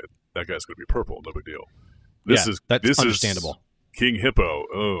 oh, okay. That guy's going to be purple. No big deal. This that's understandable. Is King Hippo.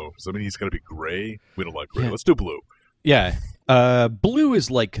 Oh, does that mean he's going to be gray? We don't like gray. Let's do blue. Yeah. Blue is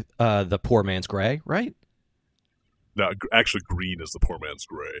like the poor man's gray, right? No, actually, green is the poor man's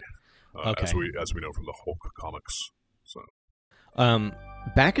gray. Okay. As we know from the Hulk comics. So.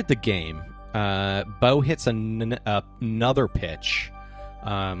 Back at the game, Bo hits another pitch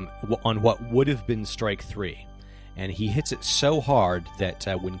on what would have been strike 3. And he hits it so hard that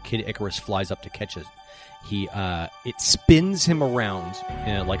when Kid Icarus flies up to catch it, it spins him around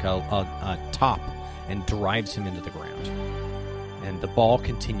like a top and drives him into the ground. And the ball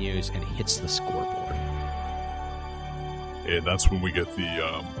continues and hits the scoreboard. And that's when we get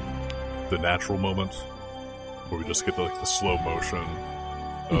the natural moment where we just get the slow motion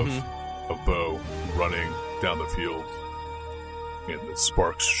of Bo running down the field and the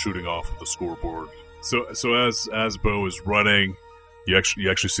sparks shooting off of the scoreboard. So as Bo is running, you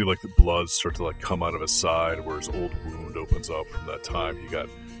actually see like the blood start to like come out of his side, where his old wound opens up from that time he got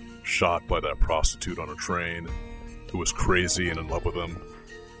shot by that prostitute on a train who was crazy and in love with him.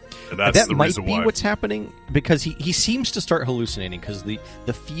 And that's the reason why. That might be what's happening, because he seems to start hallucinating because the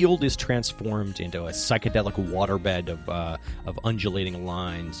field is transformed into a psychedelic waterbed of undulating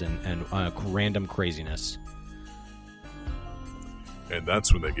lines and random craziness. And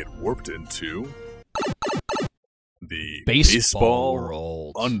that's when they get warped into the baseball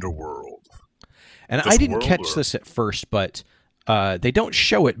world. Underworld. And Just I didn't catch this at first, but they don't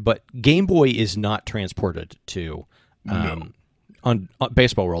show it, but Game Boy is not transported to on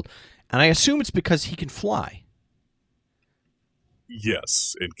Baseball World. And I assume it's because he can fly.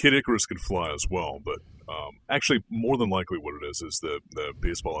 Yes, and Kid Icarus can fly as well, but actually more than likely what it is the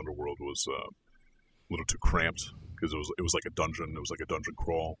Baseball Underworld was a little too cramped, because it was like a dungeon. It was like a dungeon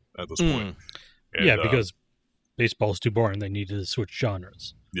crawl at this point. And, yeah, because baseball's too boring. They needed to switch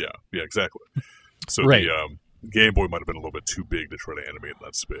genres. Yeah, exactly. So right. the Game Boy might have been a little bit too big to try to animate in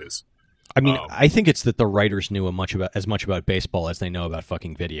that space. I mean, I think it's that the writers knew as much about baseball as they know about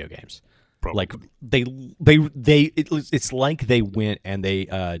fucking video games. Probably. Like it's like they went and they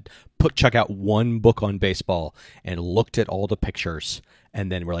check out one book on baseball and looked at all the pictures,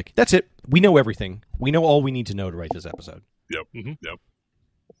 and then we're like, that's it. We know everything. We know all we need to know to write this episode. Yep. Mm-hmm.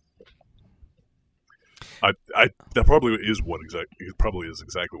 Yep. That probably is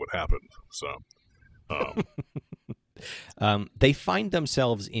exactly what happened. So, they find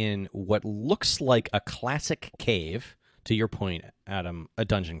themselves in what looks like a classic cave. To your point, Adam, a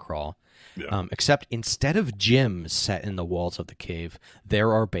dungeon crawl. Yeah. Except instead of gyms set in the walls of the cave,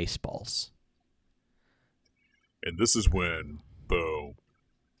 there are baseballs. And this is when Bo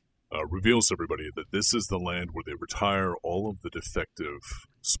reveals to everybody that this is the land where they retire all of the defective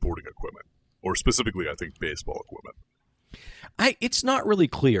sporting equipment. Or specifically, I think, baseball equipment. It's not really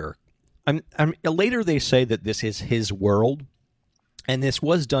clear. Later they say that this is his world, and this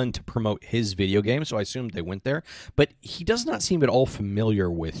was done to promote his video game, so I assumed they went there. But he does not seem at all familiar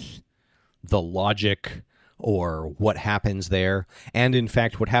with the logic or what happens there. And in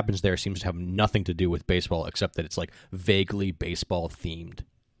fact, what happens there seems to have nothing to do with baseball, except that it's like vaguely baseball themed.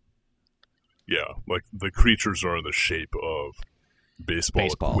 Yeah, like the creatures are in the shape of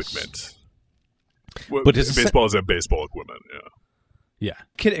baseball equipment. Well, but baseball is baseball equipment, yeah. Yeah.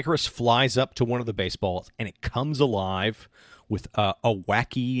 Kid Icarus flies up to one of the baseballs, and it comes alive with a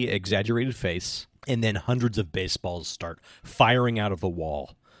wacky, exaggerated face, and then hundreds of baseballs start firing out of the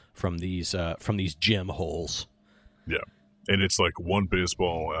wall from these gym holes. Yeah. And it's like one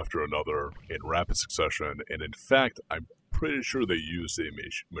baseball after another in rapid succession, and in fact, I'm pretty sure they used a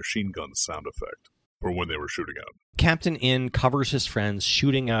machine gun sound effect for when they were shooting out. Captain In covers his friends,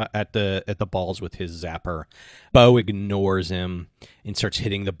 shooting at the balls with his zapper. Bo ignores him and starts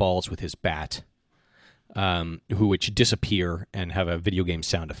hitting the balls with his bat, which disappear and have a video game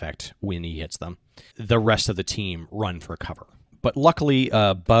sound effect when he hits them. The rest of the team run for cover. But luckily,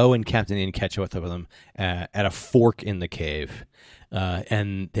 Bo and Captain In catch up with them at a fork in the cave,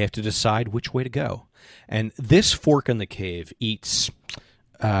 and they have to decide which way to go. And this fork in the cave eats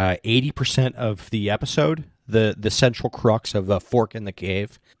 80% of the episode, the central crux of the fork in the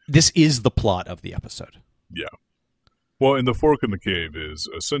cave. This is the plot of the episode. Yeah. Well, and the fork in the cave is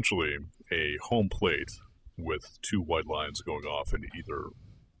essentially a home plate with two white lines going off in either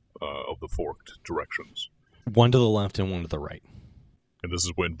of the forked directions. One to the left and one to the right. And this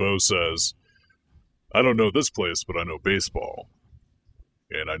is when Bo says, I don't know this place, but I know baseball.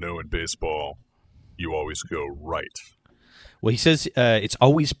 And I know in baseball, you always go right. Well, he says it's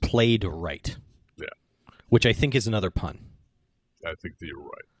always played right. Yeah. Which I think is another pun. I think that you're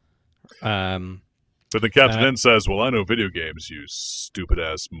right. But then Captain N says, well, I know video games, you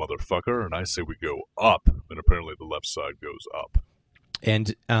stupid-ass motherfucker. And I say we go up. And apparently the left side goes up.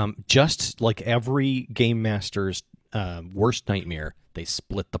 And just like every Game Master's worst nightmare, they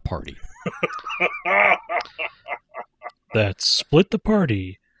split the party. That's Split the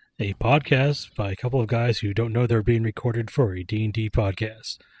Party, a podcast by a couple of guys who don't know they're being recorded for a D&D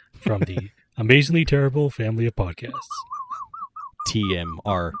podcast from the Amazingly Terrible family of podcasts.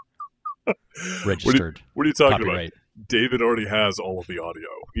 TMR registered. What are you talking Copyright. about? David already has all of the audio.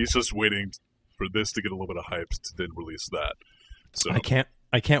 He's just waiting for this to get a little bit of hype to then release that. So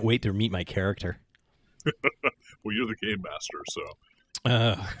I can't wait to meet my character. well, you're the game master, so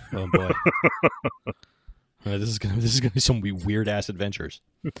Oh boy. This is gonna be some weird ass adventures.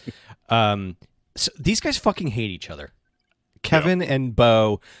 So these guys fucking hate each other. Kevin and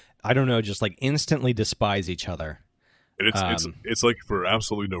Bo, I don't know, just like instantly despise each other. And it's like for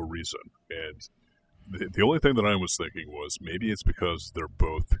absolutely no reason. And the only thing that I was thinking was maybe it's because they're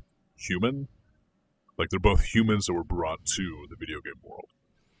both human. Like they're both humans that were brought to the video game world.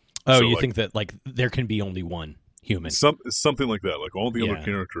 Oh, so you like, think that like there can be only one human? Something like that. Like all the other Yeah.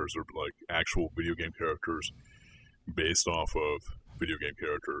 characters are like actual video game characters based off of video game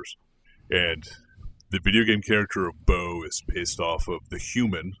characters. And the video game character of Bo is based off of the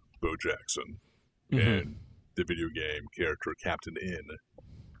human Bo Jackson. Mm-hmm. And the video game character Captain N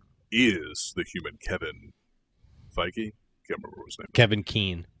is the human Kevin Feige. Can't remember what his name is. Kevin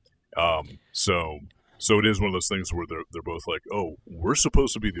Keane. So it is one of those things where they're both like, oh, we're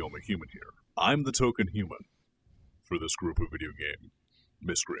supposed to be the only human here. I'm the token human for this group of video game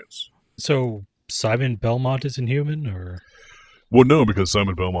miscreants. So Simon Belmont isn't human, or? Well, no, because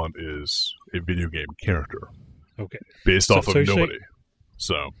Simon Belmont is a video game character Okay. based off of you're saying- nobody.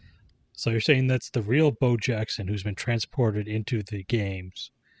 So you're saying that's the real Bo Jackson who's been transported into the games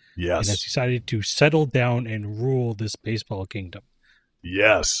and has Yes. decided to settle down and rule this baseball kingdom.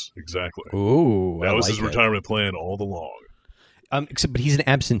 Yes, exactly. Ooh, That I was like his it. retirement plan all along. Except, but he's an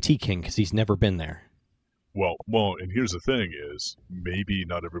absentee king because he's never been there. Well, and here's the thing is, maybe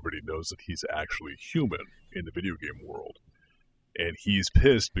not everybody knows that he's actually human in the video game world. And he's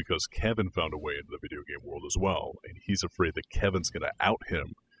pissed because Kevin found a way into the video game world as well. And he's afraid that Kevin's going to out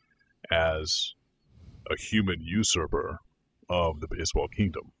him as a human usurper of the baseball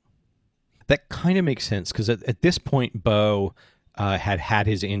kingdom. That kind of makes sense because at this point, Bo had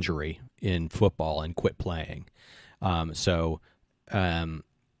his injury in football and quit playing. So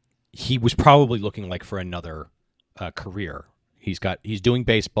he was probably looking like for another career. He's doing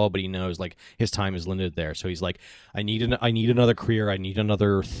baseball, but he knows like his time is limited there. So he's like, I need another career. I need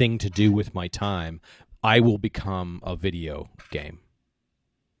another thing to do with my time. I will become a video game.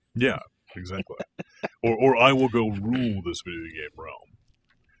 Yeah, exactly. or I will go rule this video game realm.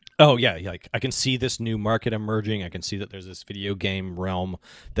 Oh yeah, like I can see this new market emerging. I can see that there's this video game realm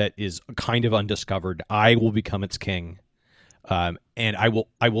that is kind of undiscovered. I will become its king, and I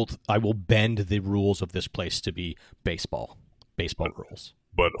will bend the rules of this place to be baseball rules.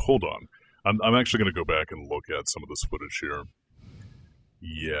 But hold on. I'm actually going to go back and look at some of this footage here.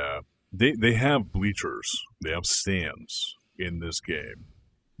 Yeah. They have bleachers. They have stands in this game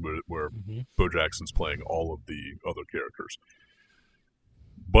where Bo Jackson's playing all of the other characters.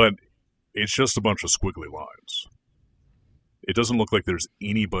 But it's just a bunch of squiggly lines. It doesn't look like there's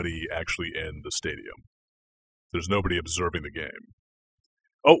anybody actually in the stadium. There's nobody observing the game.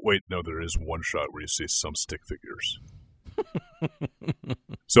 Oh, wait, no, there is one shot where you see some stick figures.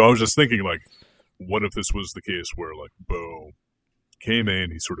 So I was just thinking, like, what if this was the case where, like, Bo came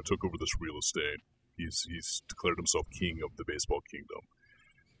in, he sort of took over this real estate. He's declared himself king of the baseball kingdom.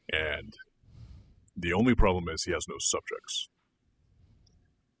 And the only problem is he has no subjects.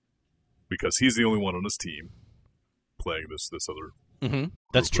 Because he's the only one on his team playing this other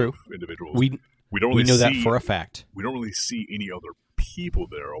That's true. of individuals. We don't really know that see- for a fact. We don't really see any other people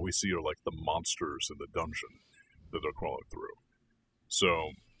there. All we see are like the monsters in the dungeon that they're crawling through. So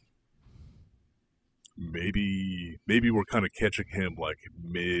maybe we're kind of catching him like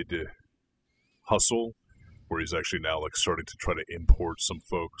mid hustle, where he's actually now like starting to try to import some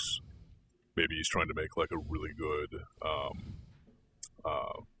folks. Maybe he's trying to make like a really good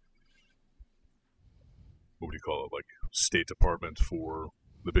what would you call it, like State Department for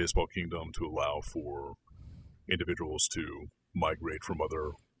the baseball kingdom to allow for individuals to migrate from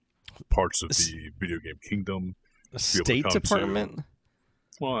other parts of the video game kingdom. State Department?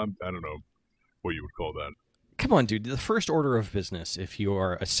 Well, I don't know what you would call that. Come on, dude. The first order of business, if you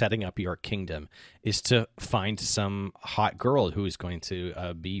are setting up your kingdom, is to find some hot girl who is going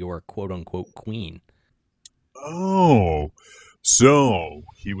to be your quote-unquote queen. Oh, so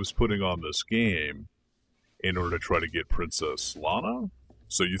he was putting on this game in order to try to get Princess Lana?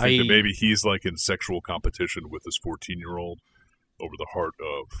 So you think that maybe he's like in sexual competition with this 14-year-old over the heart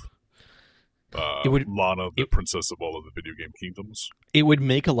of Lana, the princess of all of the video game kingdoms? It would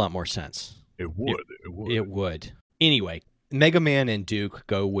make a lot more sense. It would. It would. Anyway, Mega Man and Duke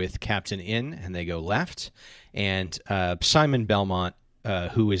go with Captain In, and they go left. And Simon Belmont,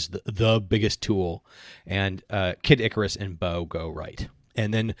 who is the biggest tool, and Kid Icarus and Bo go right.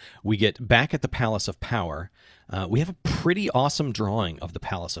 And then we get back at the Palace of Power. We have a pretty awesome drawing of the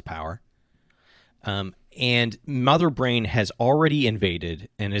Palace of Power. And Mother Brain has already invaded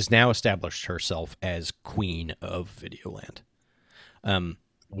and has now established herself as queen of Videoland.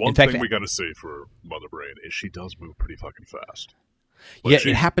 One thing we got to say for Mother Brain is she does move pretty fucking fast. Like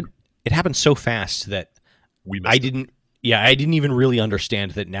it happened so fast that I didn't even really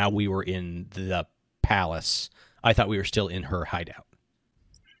understand that now we were in the palace. I thought we were still in her hideout.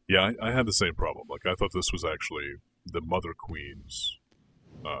 Yeah, I had the same problem. Like, I thought this was actually the Mother Queen's,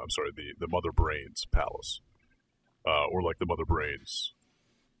 the Mother Brain's palace. Or like the Mother Brain's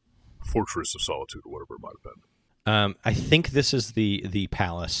Fortress of Solitude, or whatever it might have been. I think this is the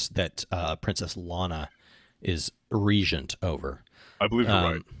palace that Princess Lana is regent over. I believe you're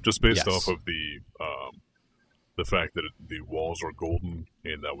right. Just based off of the fact that the walls are golden,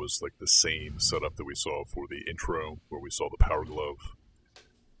 and that was like the same setup that we saw for the intro, where we saw the Power Glove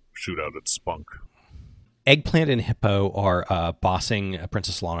shoot out at Spunk. Eggplant and Hippo are bossing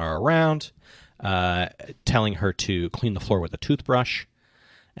Princess Lana around, telling her to clean the floor with a toothbrush.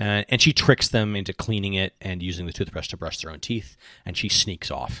 And she tricks them into cleaning it and using the toothbrush to brush their own teeth, and she sneaks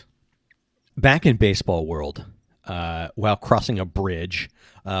off. Back in Baseball World, while crossing a bridge,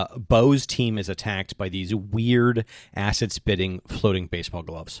 Bo's team is attacked by these weird, acid-spitting, floating baseball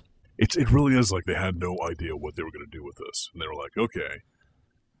gloves. It really is like they had no idea what they were going to do with this. And they were like, okay,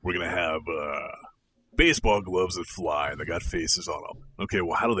 we're going to have baseball gloves that fly, and they got faces on them. Okay,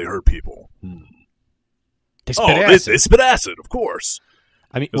 well, how do they hurt people? They spit acid. They spit acid, of course.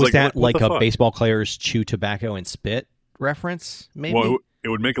 I mean, was that like a baseball players chew tobacco and spit reference, maybe? Well, it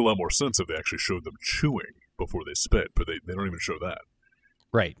would make a lot more sense if they actually showed them chewing before they spit, but they don't even show that.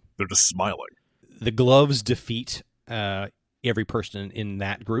 Right. They're just smiling. The gloves defeat every person in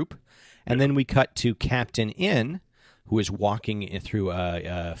that group. And then we cut to Captain In, who is walking through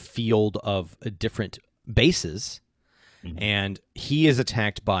a field of different bases. Mm-hmm. And he is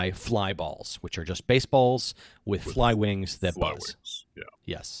attacked by fly balls, which are just baseballs with fly wings that buzz. Wings. Yeah.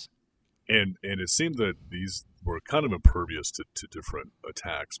 Yes. And it seemed that these were kind of impervious to different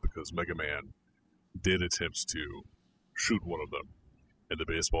attacks, because Mega Man did attempt to shoot one of them, and the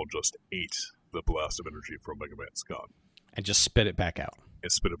baseball just ate the blast of energy from Mega Man's gun. And just spit it back out.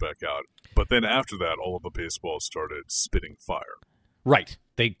 But then after that, all of the baseballs started spitting fire. Right.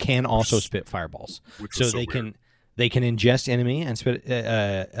 They can also spit fireballs. So they can ingest enemy and spit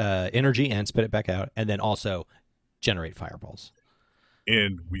energy and spit it back out, and then also generate fireballs.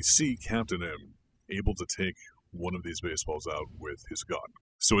 And we see Captain M able to take one of these baseballs out with his gun.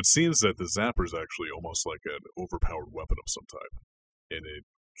 So it seems that the zapper is actually almost like an overpowered weapon of some type, and it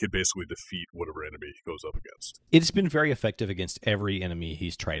can basically defeat whatever enemy he goes up against. It's been very effective against every enemy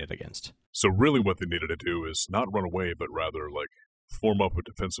he's tried it against. So really what they needed to do is not run away, but rather like form up a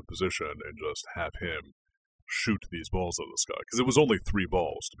defensive position and just have him shoot these balls out of the sky. Because it was only 3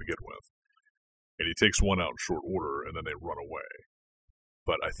 balls to begin with. And he takes one out in short order, and then they run away.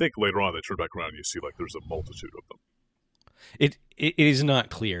 But I think later on they turn back around and you see like there's a multitude of them. It is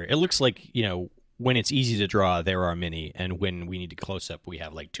not clear. It looks like, when it's easy to draw, there are many, and when we need to close up, we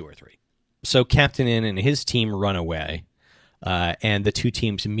have like 2 or 3. So Captain In and his team run away, and the 2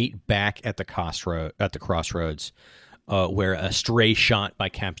 teams meet back at the crossroads, where a stray shot by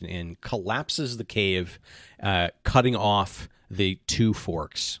Captain In collapses the cave, cutting off the 2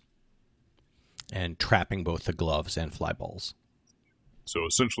 forks and trapping both the gloves and fly balls. So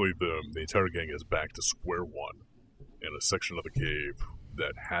essentially the entire gang is back to square one in a section of the cave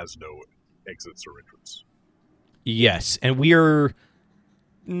that has no exits or entrance. Yes, and we are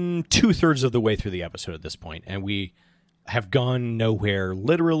 2/3 of the way through the episode at this point, and we have gone nowhere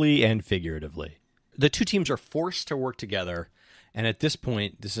literally and figuratively. The 2 teams are forced to work together, and at this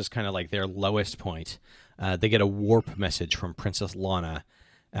point, this is kind of like their lowest point. They get a warp message from Princess Lana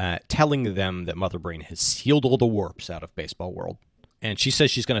telling them that Mother Brain has sealed all the warps out of Baseball World. And she says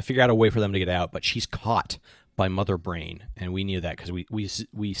she's going to figure out a way for them to get out, but she's caught by Mother Brain, and we knew that because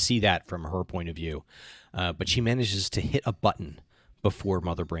we see that from her point of view. But she manages to hit a button before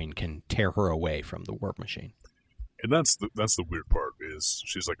Mother Brain can tear her away from the warp machine. And that's the weird part, is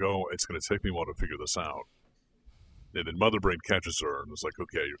she's like, oh, it's going to take me a while to figure this out. And then Mother Brain catches her and is like,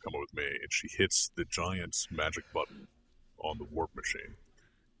 okay, you're coming with me. And she hits the giant magic button on the warp machine.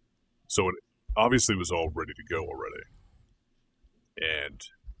 So it obviously was all ready to go already. And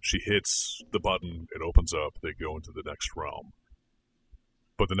she hits the button, it opens up, they go into the next realm.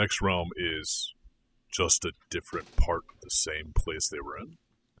 But the next realm is just a different part of the same place they were in.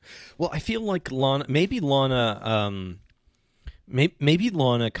 Well, I feel like Lana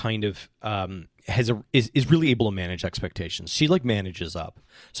kind of is really able to manage expectations. She like manages up.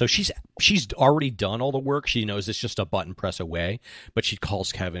 So she's already done all the work. She knows it's just a button press away, but she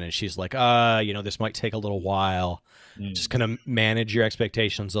calls Kevin and she's like, this might take a little while. Just kind of manage your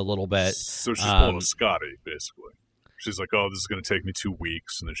expectations a little bit. So she's pulling a Scotty, basically. She's like, oh, this is going to take me 2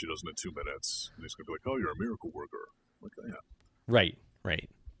 weeks, and then she does it in 2 minutes. And he's going to be like, oh, you're a miracle worker. I'm like, yeah. Right.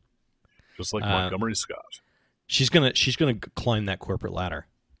 Just like Montgomery Scott. She's gonna climb that corporate ladder.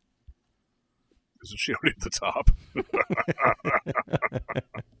 Isn't she already at the top?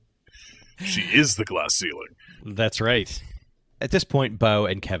 She is the glass ceiling. That's right. At this point, Bo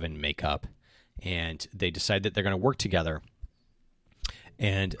and Kevin make up, and they decide that they're going to work together.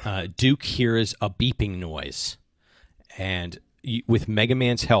 And Duke hears a beeping noise, and with Mega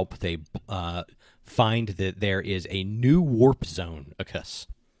Man's help, they find that there is a new warp zone occurs.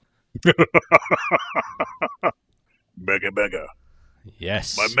 Mega.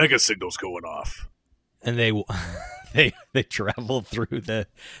 Yes. My mega signal's going off. And they travel through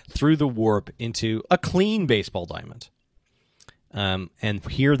the warp into a clean baseball diamond. And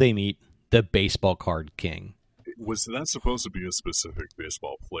here they meet the baseball card king. Was that supposed to be a specific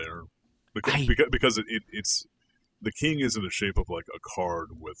baseball player? Because it's the king is in the shape of like a card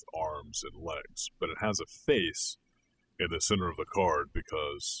with arms and legs, but it has a face in the center of the card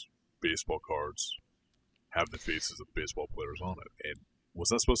because baseball cards have the faces of baseball players on it. And was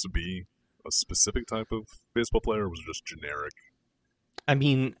that supposed to be a specific type of baseball player, or was it just generic? I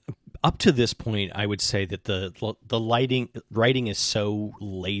mean, up to this point, I would say that the writing is so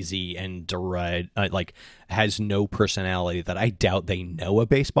lazy and has no personality that I doubt they know a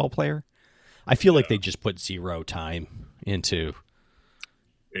baseball player. I feel like they just put zero time into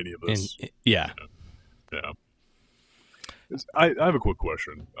any of this. Yeah. I have a quick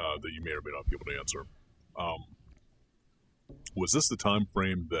question that you may or may not be able to answer. Was this the time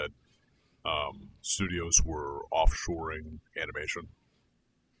frame that studios were offshoring animation?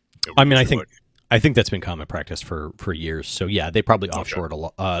 I mean, I think that's been common practice for years. So yeah, they probably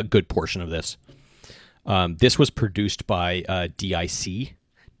offshored a good portion of this. This was produced by DIC.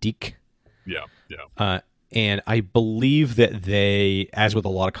 Yeah. And I believe that they, as with a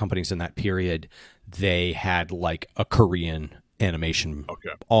lot of companies in that period, they had like a Korean animation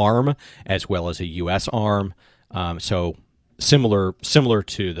arm as well as a U.S. arm. So similar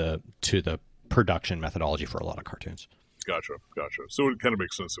to the production methodology for a lot of cartoons. Gotcha. So it kind of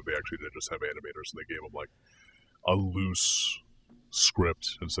makes sense if they actually did just have animators and they gave them like a loose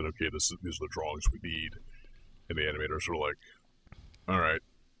script and said, okay, these are the drawings we need. And the animators were like, all right,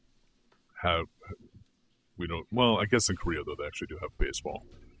 I guess in Korea, though, they actually do have baseball.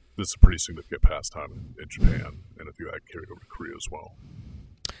 This is a pretty significant pastime in Japan, and I think that carried over to Korea as well.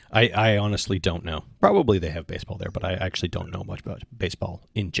 I honestly don't know. Probably they have baseball there, but I actually don't know much about baseball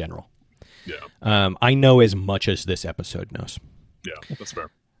in general. Yeah. I know as much as this episode knows. Yeah, that's fair.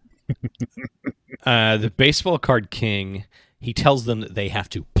 The baseball card king, he tells them that they have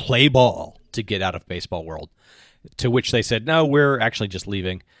to play ball to get out of baseball world, to which they said, no, we're actually just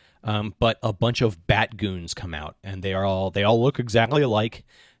leaving. But a bunch of bat goons come out, and they all look exactly alike,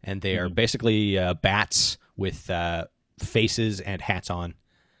 and they are basically bats with faces and hats on.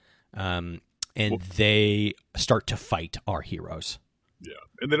 And they start to fight our heroes. Yeah,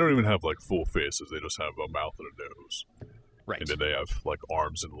 and they don't even have like full faces; they just have a mouth and a nose. Right, and then they have like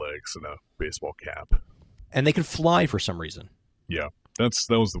arms and legs and a baseball cap. And they can fly for some reason. Yeah, that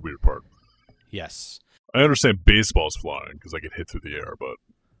was the weird part. Yes, I understand baseball's flying because I get hit through the air, but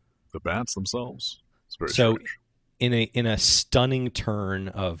the bats themselves, it's very strange. In a stunning turn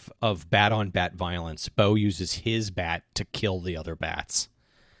of bat on bat violence, Bo uses his bat to kill the other bats.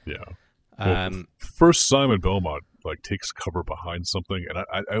 Yeah. Well, first Simon Belmont like takes cover behind something, and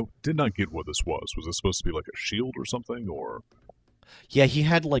I did not get what this was. Was this supposed to be like a shield or something, or? Yeah, he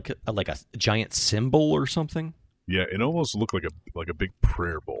had like a giant symbol or something. Yeah, it almost looked like a big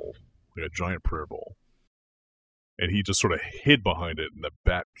prayer bowl, like a giant prayer bowl. and he just sort of hid behind it, and the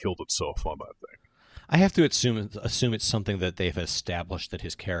bat killed itself on that thing. I have to assume it's something that they've established that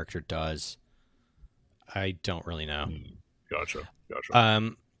his character does. I don't really know. Gotcha.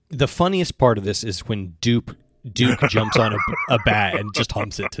 The funniest part of this is when Duke jumps on a bat and just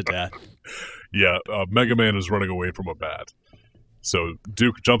humps it to death. Yeah, Mega Man is running away from a bat. So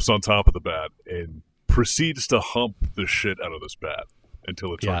Duke jumps on top of the bat and proceeds to hump the shit out of this bat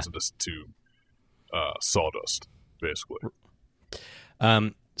until it turns into sawdust, basically.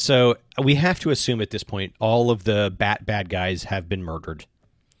 So we have to assume at this point all of the bad guys have been murdered.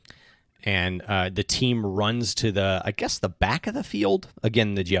 And the team runs to the back of the field.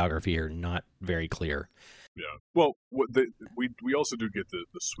 Again, the geography here not very clear. Yeah. Well, we also do get the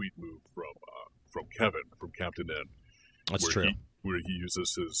sweet move from Kevin, from Captain N. That's true. Where he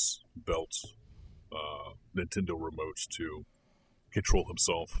uses his belt Nintendo remote to control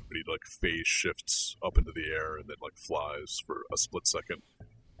himself, and he like phase shifts up into the air and then like flies for a split second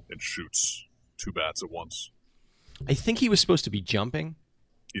and shoots two bats at once. I think he was supposed to be jumping.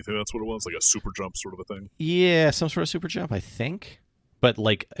 You think that's what it was? Like a super jump sort of a thing? Yeah, some sort of super jump, I think. But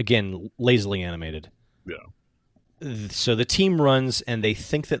like, again, lazily animated. Yeah. So the team runs, and they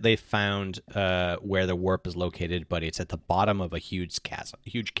think that they found where the warp is located, but it's at the bottom of a huge chasm.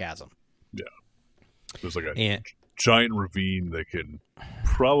 Yeah. There's like a giant ravine they can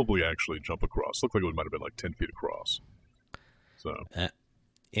probably actually jump across. Looked like it might have been like 10 feet across. So.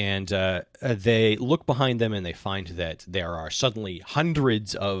 And they look behind them, and they find that there are suddenly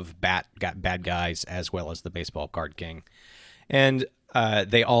hundreds of bad guys, as well as the baseball card king. And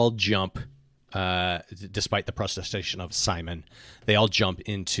they all jump, despite the protestation of Simon. They all jump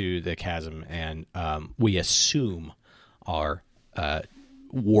into the chasm, and we assume are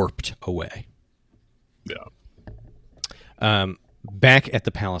warped away. Yeah. Back at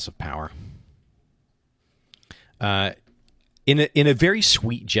the Palace of Power. In a very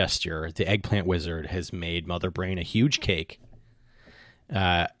sweet gesture, the Eggplant Wizard has made Mother Brain a huge cake,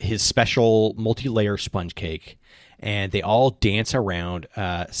 his special multi-layer sponge cake, and they all dance around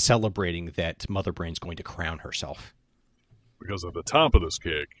celebrating that Mother Brain's going to crown herself. Because at the top of this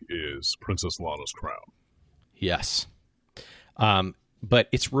cake is Princess Lana's crown. Yes. But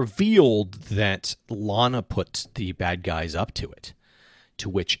it's revealed that Lana put the bad guys up to it, to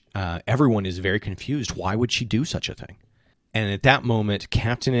which everyone is very confused. Why would she do such a thing? And at that moment,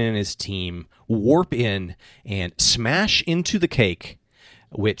 Captain and his team warp in and smash into the cake,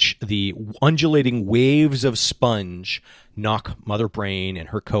 which the undulating waves of sponge knock Mother Brain and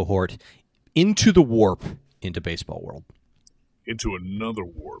her cohort into the warp into Baseball World. Into another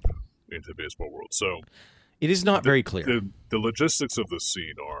warp into Baseball World. So it is not very clear. The logistics of this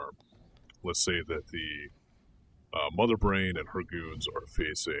scene are, let's say that the Mother Brain and her goons are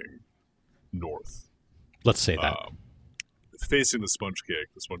facing north. Let's say that. Facing the sponge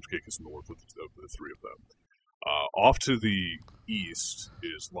cake. The sponge cake is north of the three of them. Off to the east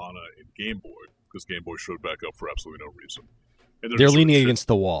is Lana and Game Boy, because Game Boy showed back up for absolutely no reason. And they're leaning against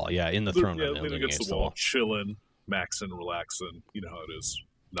the wall, in the throne room. Yeah, leaning against the wall, chilling, maxing, relaxing. You know how it is.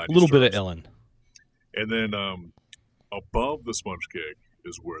 A little bit of Ellen. And then above the sponge cake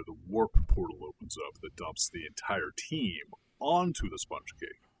is where the warp portal opens up that dumps the entire team onto the sponge cake.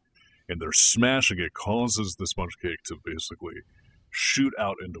 And they're smashing it, causes the sponge cake to basically shoot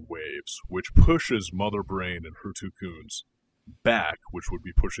out into waves, which pushes Mother Brain and her two coons back, which would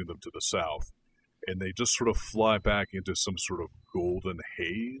be pushing them to the south. And they just sort of fly back into some sort of golden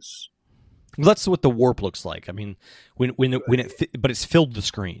haze. Well, that's what the warp looks like. I mean, but it's filled the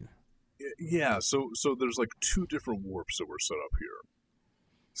screen. Yeah, so there's like two different warps that were set up here,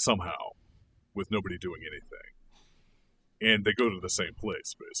 somehow, with nobody doing anything. And they go to the same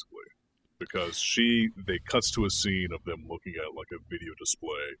place, basically. Because they cuts to a scene of them looking at like a video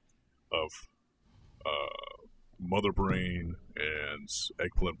display of Mother Brain and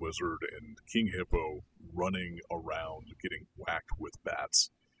Eggplant Wizard and King Hippo running around getting whacked with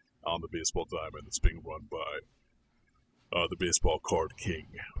bats on the baseball diamond that's being run by the baseball card king.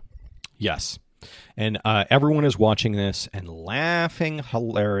 Yes. And everyone is watching this and laughing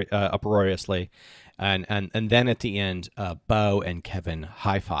uproariously. And then at the end, Bo and Kevin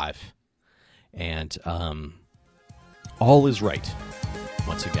high five. And all is right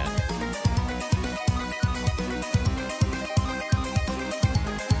once again.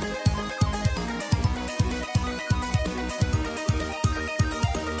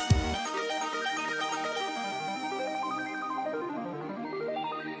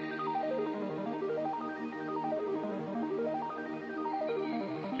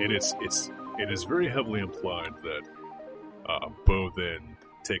 And it is very heavily implied that Bo then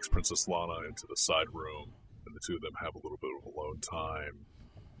takes Princess Lana into the side room, and the two of them have a little bit of alone time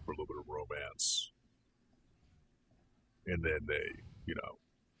for a little bit of romance. And then they,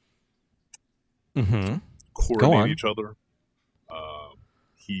 Mm-hmm. coordinate each other.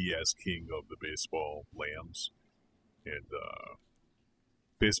 He as king of the baseball lands, and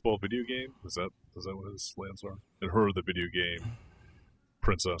baseball video game, is that what his lands are? And her the video game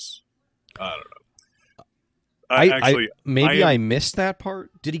princess. I don't know. I missed that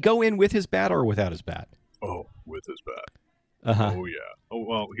part. Did he go in with his bat or without his bat? Oh, with his bat. Uh-huh. Oh yeah. Oh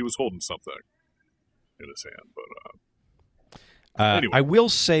well, he was holding something in his hand, but anyway. I will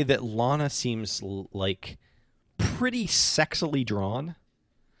say that Lana seems like pretty sexily drawn.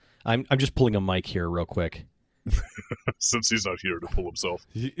 I'm just pulling a mic here real quick. Since he's not here to pull himself.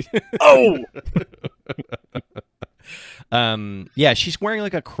 Oh! Yeah, she's wearing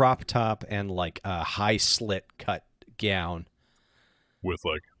like a crop top and like a high slit cut gown. With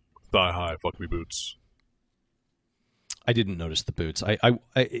like thigh-high fuck-me boots. I didn't notice the boots.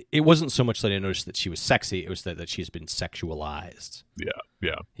 It wasn't so much that I noticed that she was sexy. It was that she's been sexualized.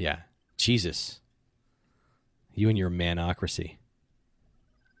 Yeah. Jesus. You and your manocracy.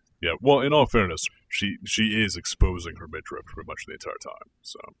 Yeah, well, in all fairness, she is exposing her midriff pretty much the entire time.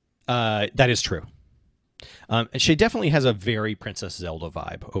 So that is true. She definitely has a very Princess Zelda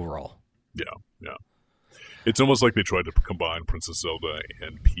vibe overall. Yeah. It's almost like they tried to combine Princess Zelda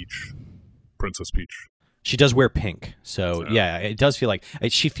and Princess Peach. She does wear pink, so yeah, it does feel like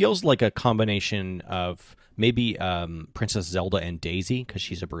she feels like a combination of maybe Princess Zelda and Daisy because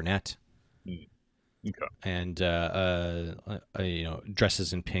she's a brunette. Okay. And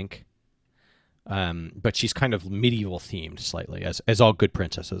dresses in pink, but she's kind of medieval themed slightly, as all good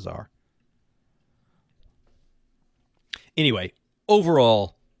princesses are. Anyway,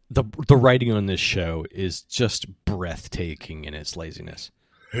 overall, the writing on this show is just breathtaking in its laziness.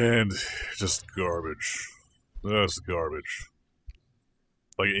 And just garbage. That's garbage.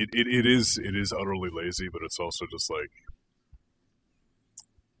 Like it is utterly lazy, but it's also just like,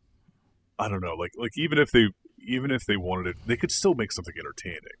 I don't know, like even if they wanted it, they could still make something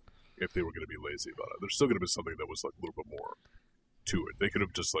entertaining if they were going to be lazy about it. There's still going to be something that was like a little bit more to it. They could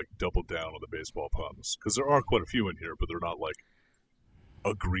have just like doubled down on the baseball puns, because there are quite a few in here, but they're not like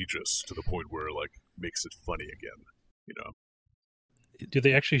egregious to the point where it like makes it funny again. Do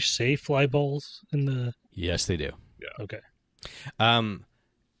they actually say fly balls in the? Yes, they do. Yeah. Okay.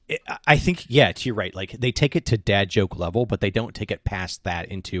 I think, yeah, you're right. Like, they take it to dad joke level, but they don't take it past that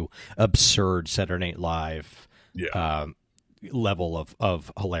into absurd Saturday Night Live level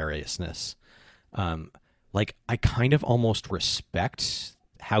of hilariousness. Like, I kind of almost respect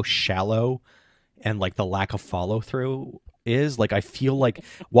how shallow and, like, the lack of follow-through is. Like, I feel like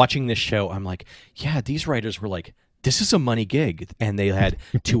watching this show, I'm like, yeah, these writers were like, this is a money gig, and they had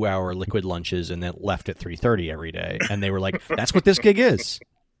 2-hour liquid lunches and then left at 3:30 every day, and they were like, that's what this gig is.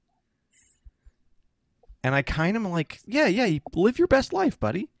 And I kind of like, yeah, you live your best life,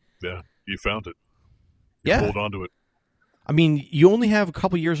 buddy. Yeah, you found it. Yeah. Hold on to it. I mean, you only have a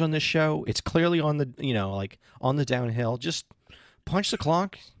couple years on this show. It's clearly on the, like on the downhill. Just punch the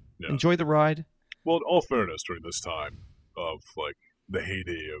clock, enjoy the ride. Well, in all fairness, during this time of like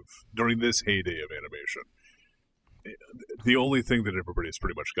during this heyday of animation, the only thing that everybody's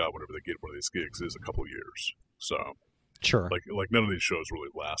pretty much got whenever they get one of these gigs is a couple years. So, sure, like none of these shows really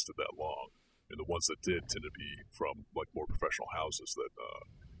lasted that long, and the ones that did tend to be from like more professional houses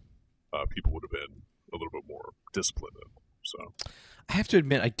that people would have been a little bit more disciplined in. So, I have to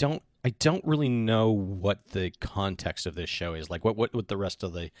admit, I don't really know what the context of this show is. Like, what the rest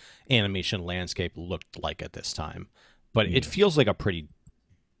of the animation landscape looked like at this time, but it feels like a pretty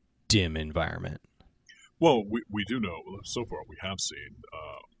dim environment. Well, we do know, so far we have seen,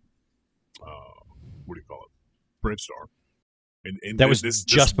 what do you call it? Bravestar. And that was this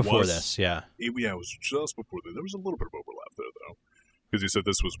just before this, yeah. It was just before this. There was a little bit of overlap there, though. Because you said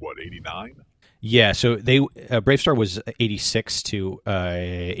this was, what, 89? Yeah, so Bravestar was 86 to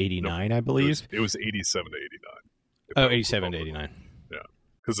 89, no, I believe. It was 87 to 89. Oh, 87 to 89. Yeah,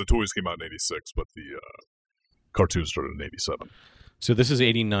 because the toys came out in 86, but the cartoon started in 87. So this is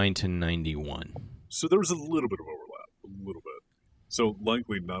 89 to 91. So there was a little bit of overlap, a little bit. So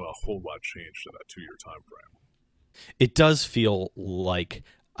likely not a whole lot changed in that 2-year time frame. It does feel like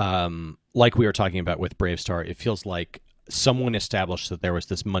we were talking about with Bravestar, it feels like someone established that there was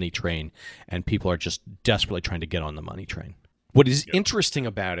this money train and people are just desperately trying to get on the money train. What is interesting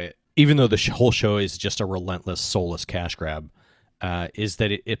about it, even though the whole show is just a relentless, soulless cash grab, is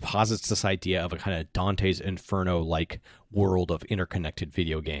that it posits this idea of a kind of Dante's Inferno-like world of interconnected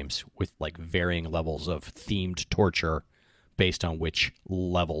video games with like varying levels of themed torture based on which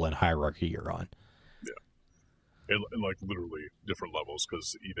level and hierarchy you're on. and like literally different levels,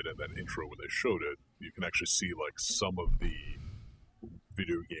 because even in that intro when they showed it, you can actually see like some of the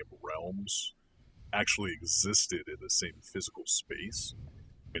video game realms actually existed in the same physical space,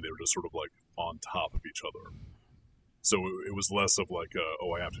 and they were just sort of like on top of each other. So it was less of like,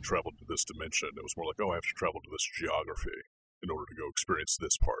 oh, I have to travel to this dimension. It was more like, oh, I have to travel to this geography in order to go experience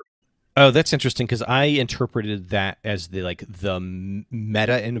this part. Oh, that's interesting, because I interpreted that as the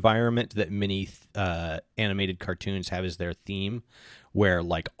meta environment that many animated cartoons have as their theme, where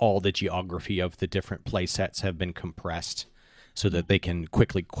like all the geography of the different play sets have been compressed so that they can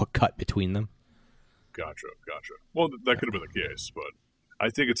quickly cut between them. Gotcha. Well, that could have been the case, but I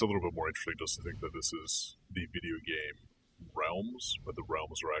think it's a little bit more interesting just to think that this is the video game realms, but the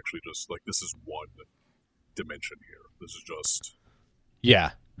realms are actually just like, this is one dimension here. This is just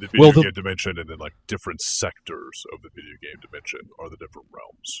the video game dimension, and then like different sectors of the video game dimension are the different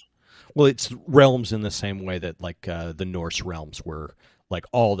realms. Well, it's realms in the same way that like the Norse realms were like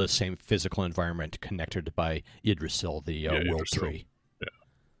all the same physical environment connected by Yggdrasil, the world tree.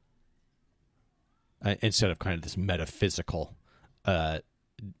 Yeah. Instead of kind of this metaphysical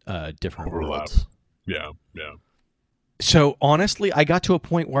different overlap. Worlds. Yeah. So honestly, I got to a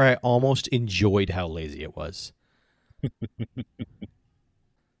point where I almost enjoyed how lazy it was.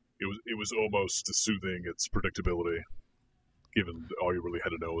 It was almost soothing, its predictability, given all you really had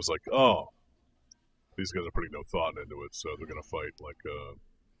to know was like, oh, these guys are putting no thought into it, so they're going to fight like a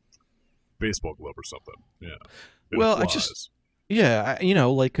baseball glove or something. Yeah. Well,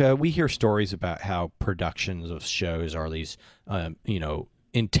 we hear stories about how productions of shows are these,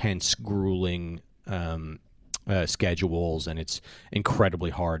 intense, grueling schedules, and it's incredibly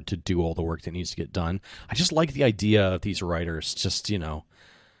hard to do all the work that needs to get done. I just like the idea of these writers just,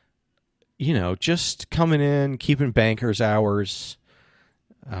 just coming in, keeping bankers' hours,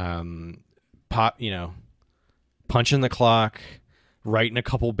 punching the clock, writing a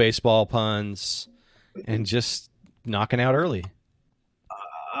couple baseball puns, and just knocking out early.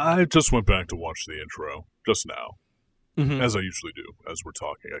 I just went back to watch the intro just now, as I usually do. As we're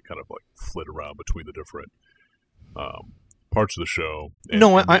talking, I kind of like flit around between the different parts of the show.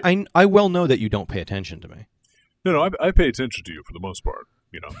 I well know that you don't pay attention to me. No, I pay attention to you for the most part.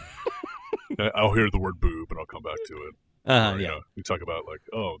 I'll hear the word boob and I'll come back to it. We talk about like,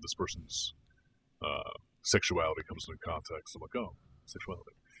 oh, this person's sexuality comes into context. I'm like, oh,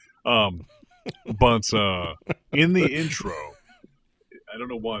 sexuality. But in the intro, I don't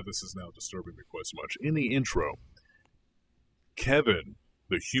know why this is now disturbing me quite so much. In the intro, Kevin,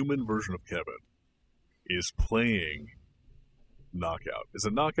 the human version of Kevin, is playing Knockout. Is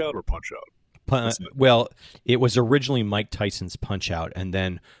it Knockout or Punch Out? Well, it was originally Mike Tyson's Punch Out, and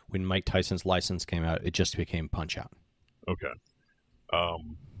then when Mike Tyson's license came out, it just became Punch Out. Okay.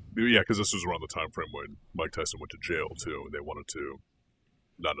 Yeah, because this was around the time frame when Mike Tyson went to jail, too, and they wanted to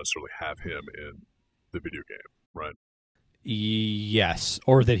not necessarily have him in the video game, right? Yes,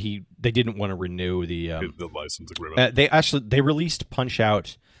 or that they didn't want to renew the license agreement. They released Punch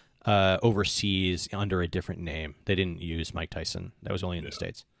Out overseas under a different name. They didn't use Mike Tyson. That was only in the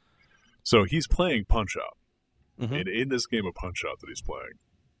States. So he's playing Punch Out, and in this game of Punch Out that he's playing,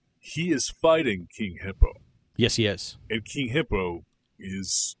 he is fighting King Hippo. Yes, he is. And King Hippo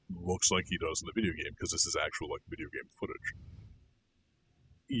looks like he does in the video game, because this is actual like video game footage.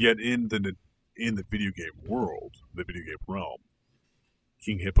 Yet in the video game world, the video game realm,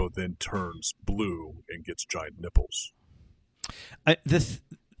 King Hippo then turns blue and gets giant nipples.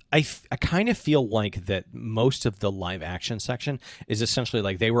 I kind of feel like that most of the live action section is essentially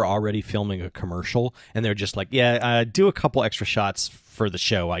like they were already filming a commercial, and they're just like, do a couple extra shots for the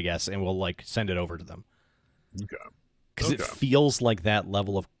show, I guess, and we'll like send it over to them. Okay. Because it feels like that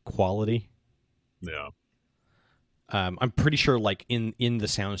level of quality. Yeah. I'm pretty sure like in the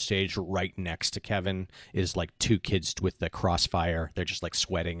soundstage right next to Kevin is like two kids with the crossfire. They're just like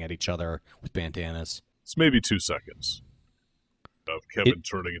sweating at each other with bandanas. It's maybe 2 seconds of Kevin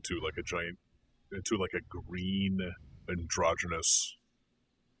turning into like a green androgynous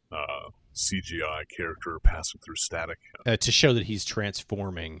CGI character passing through static. To show that he's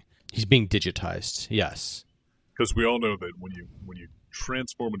transforming. He's being digitized. Yes. Because we all know that when you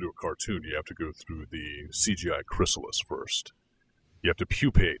transform into a cartoon, you have to go through the CGI chrysalis first. You have to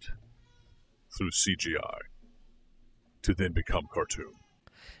pupate through CGI to then become cartoon.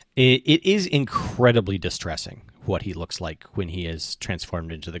 It is incredibly distressing what he looks like when he is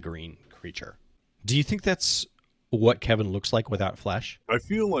transformed into the green creature. Do you think that's what Kevin looks like without flesh? I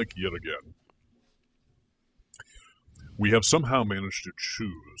feel like, yet again, we have somehow managed to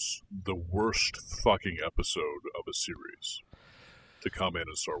choose the worst fucking episode of a series to come in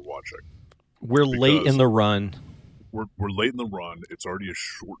and start watching. We're late in the run. we're late in the run. It's already a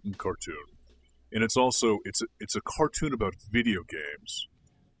shortened cartoon, and it's also it's a cartoon about video games,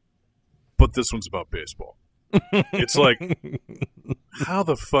 but this one's about baseball. It's like, how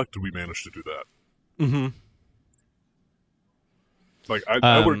the fuck did we manage to do that? Mm-hmm. Like,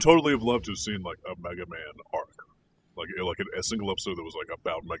 I would totally have loved to have seen like a Mega Man arc, like a single episode that was like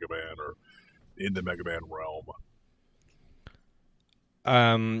about Mega Man or in the Mega Man realm.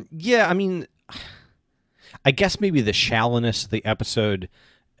 Yeah, I mean, I guess maybe the shallowness of the episode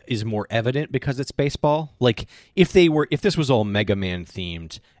is more evident because it's baseball. Like, if this was all Mega Man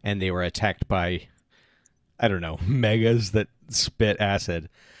themed and they were attacked by, I don't know, megas that spit acid,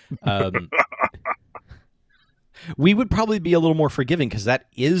 we would probably be a little more forgiving because that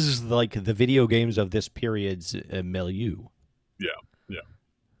is like the video games of this period's milieu. Yeah.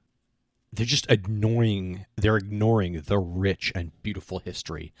 They're just ignoring the rich and beautiful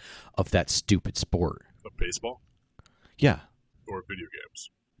history of that stupid sport. Of baseball? Yeah. Or video games?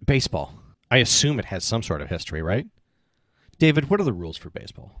 Baseball. I assume it has some sort of history, right? David, what are the rules for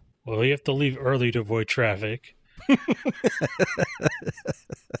baseball? Well, you have to leave early to avoid traffic.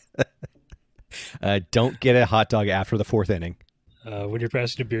 Don't get a hot dog after the fourth inning. When you're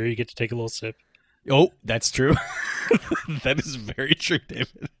passing a beer, you get to take a little sip. Oh, that's true. That is very true,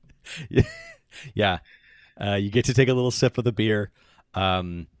 David. Yeah. You get to take a little sip of the beer.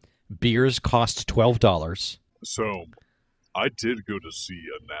 Beers cost $12. So, I did go to see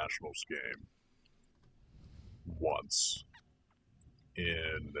a Nationals game once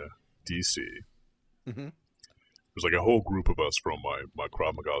in D.C. Mm-hmm. There's like a whole group of us from my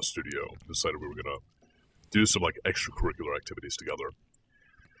Krav Maga studio decided we were going to do some like extracurricular activities together.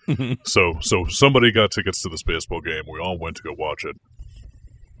 Mm-hmm. So somebody got tickets to this baseball game. We all went to go watch it.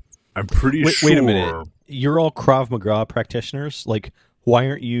 I'm pretty sure. Wait a minute. You're all Krav Maga practitioners? Like, why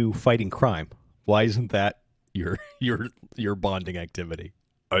aren't you fighting crime? Why isn't that your bonding activity?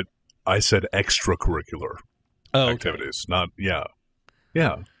 I said extracurricular activities, not yeah.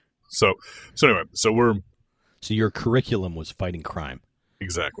 So anyway, so your curriculum was fighting crime.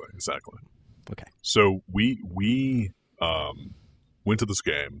 Exactly. Okay. So we went to this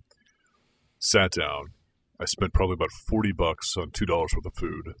game, sat down. I spent probably about $40 on $2 worth of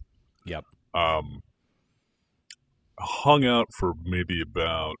food. Yep. Hung out for maybe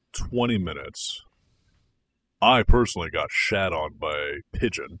about 20 minutes. I personally got shat on by a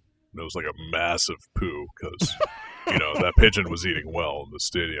pigeon. It was like a massive poo because, that pigeon was eating well in the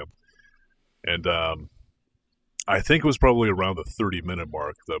stadium. And I think it was probably around the 30-minute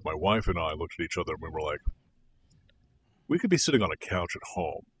mark that my wife and I looked at each other and we were like, we could be sitting on a couch at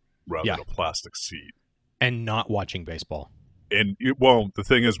home rather than a plastic seat. And not watching baseball. And, the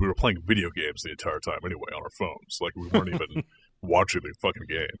thing is, we were playing video games the entire time anyway on our phones. Like, we weren't even watching the fucking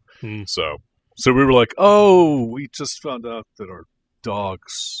game. So we were like, oh, we just found out that our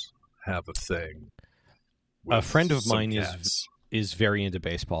dogs have a thing. A friend of mine is very into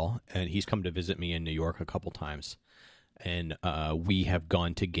baseball, and he's come to visit me in New York a couple times. And we have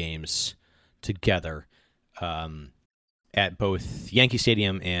gone to games together at both Yankee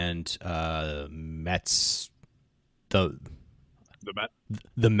Stadium and Mets. The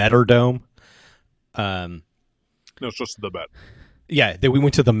Metrodome. No, it's just the Met. Yeah, we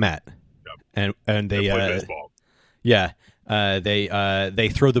went to the Met, yep. and they play baseball. Yeah, they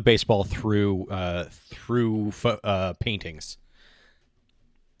throw the baseball through paintings.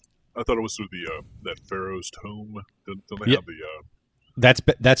 I thought it was through that Pharaoh's tomb. Don't they have the?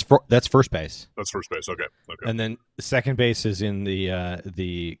 That's first base. That's first base. Okay. And then second base is in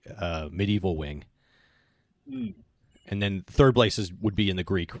the medieval wing. Mm. And then third base would be in the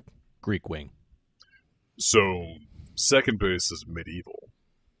Greek wing. So second base is medieval,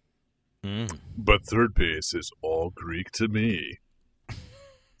 but third base is all Greek to me. Is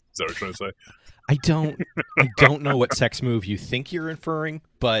that what you're trying to say? I don't know what sex move you think you're inferring,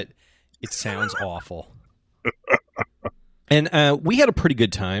 but it sounds awful. And we had a pretty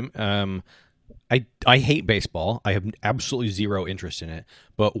good time. I hate baseball. I have absolutely zero interest in it.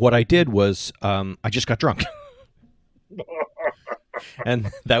 But what I did was I just got drunk.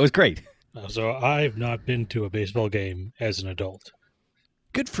 And that was great. So I've not been to a baseball game as an adult.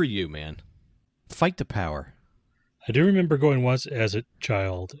 Good for you, man. Fight the power. I do remember going once as a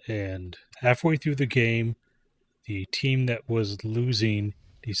child, and halfway through the game, the team that was losing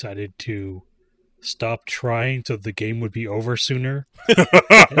decided to stop trying so the game would be over sooner. The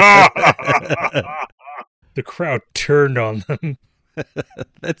crowd turned on them.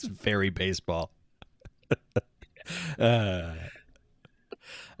 That's very baseball.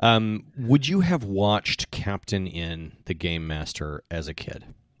 Would you have watched Captain in The Game Master as a kid?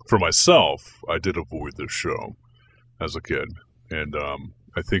 For myself, I did avoid this show as a kid, and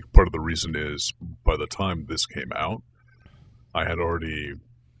I think part of the reason is by the time this came out, I had already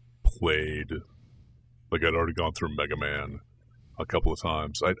played, like I'd already gone through Mega Man a couple of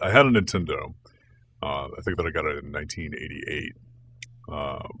times. I had a Nintendo. I think that I got it in 1988.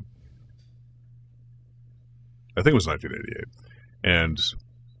 I think it was 1988, and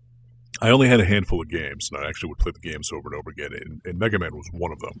I only had a handful of games, and I actually would play the games over and over again, and Mega Man was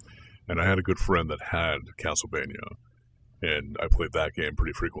one of them. And I had a good friend that had Castlevania, and I played that game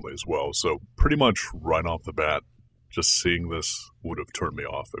pretty frequently as well. So pretty much right off the bat, just seeing this would have turned me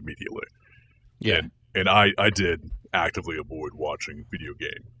off immediately. Yeah. And I did actively avoid watching video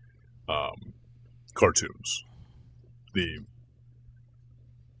game cartoons.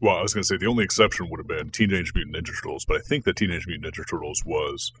 Well, I was going to say the only exception would have been Teenage Mutant Ninja Turtles, but I think that Teenage Mutant Ninja Turtles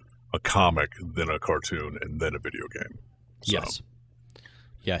was a comic, then a cartoon, and then a video game. So, Yes.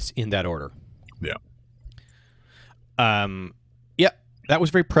 Yes, in that order. yeah. Yeah, that was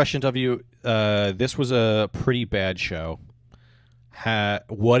very prescient of you. This was a pretty bad show.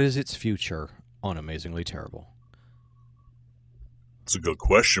 What is its future on Amazingly Terrible? It's a good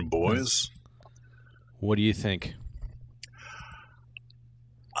question, boys. What do you think?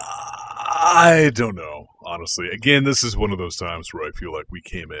 I don't know, honestly. Again, this is one of those times where I feel like we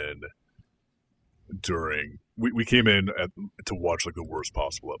came in during... We came in to watch like the worst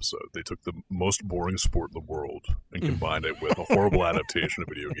possible episode. They took the most boring sport in the world and combined it with a horrible adaptation of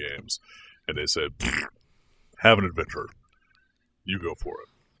video games. And they said, have an adventure. You go for it.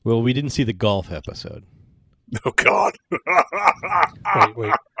 Well, we didn't see the golf episode. Oh, God.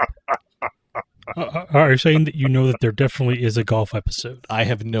 Wait. Are you saying that you know that there definitely is a golf episode? I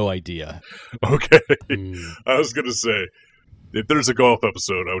have no idea. Okay. Mm. I was going to say, if there's a golf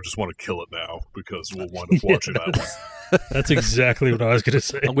episode, I would just want to kill it now because we'll wind up watching that one. That's exactly what I was going to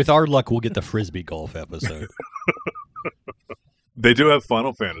say. With our luck, we'll get the Frisbee golf episode. They do have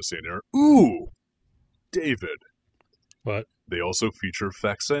Final Fantasy in here. Ooh, David. But They also feature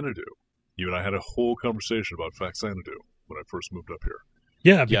Faxanadu. You and I had a whole conversation about Faxanadu when I first moved up here.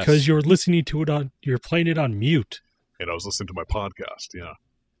 yeah, because Yes. you're listening to it you're playing it on mute. And I was listening to my podcast, yeah.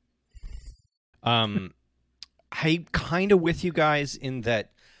 I'm kind of with you guys in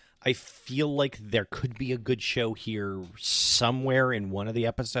that I feel like there could be a good show here somewhere in one of the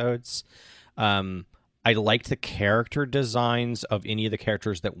episodes. I liked the character designs of any of the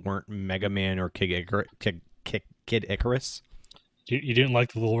characters that weren't Mega Man or Kid Icarus. You didn't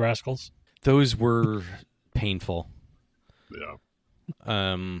like the Little Rascals? Those were painful. Yeah.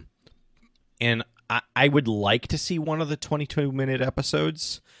 And I would like to see one of the 22-minute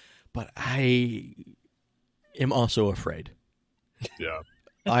episodes, but I am also afraid. Yeah.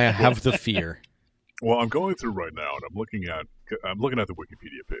 I have the fear. Well, I'm going through right now, and I'm looking at the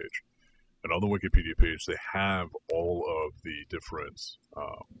Wikipedia page. And on the Wikipedia page, they have all of the different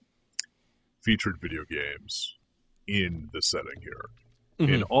featured video games in the setting here.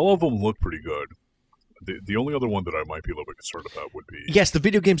 Mhm. And all of them look pretty good. The only other one that I might be a little bit concerned about would be... Yes, the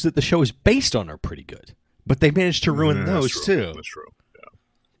video games that the show is based on are pretty good, but they managed to ruin Yeah, those that's true. too. That's true. Yeah.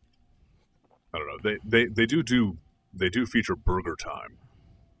 I don't know. They do feature Burger Time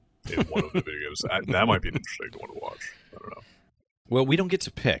in one of the videos. That might be an interesting one to watch. I don't know. Well, we don't get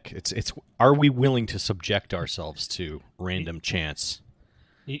to pick. It's are we willing to subject ourselves to random chance?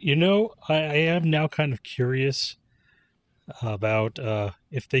 You know, I am now kind of curious about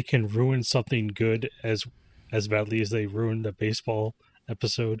if they can ruin something good as badly as they ruined the baseball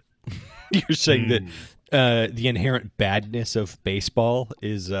episode. You're saying that the inherent badness of baseball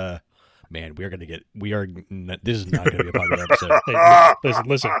is man, this is not going to be a popular episode. Hey,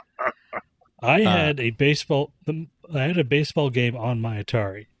 listen. I had a baseball game on my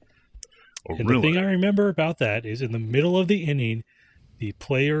Atari. Oh, And really? the thing I remember about that is in the middle of the inning, the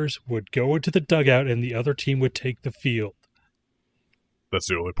players would go into the dugout and the other team would take the field. That's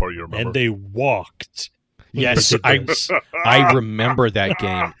the only part you remember. And they walked. when Yes, they did this. I remember that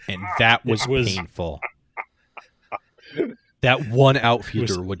game, and that was was- painful. That one It was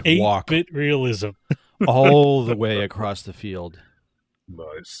outfielder would walk 8-bit realism. all the way across the field.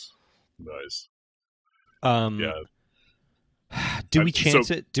 Nice. Yeah. Do we So-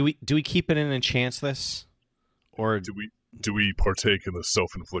 chance it? Do we keep it in and chance this, or Do we partake in the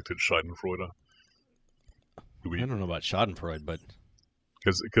self-inflicted Schadenfreude? I don't know about Schadenfreude, but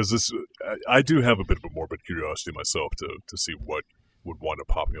Because this, I do have a bit of a morbid curiosity myself to see what would wind up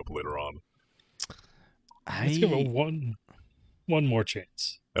popping up later on. Let's give it one more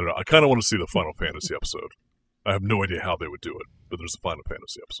chance. I don't know. I kind of want to see the Final Fantasy episode. I have no idea how they would do it, but there's a Final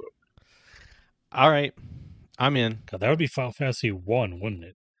Fantasy episode. all right, I'm in. God, that would be Final Fantasy 1, wouldn't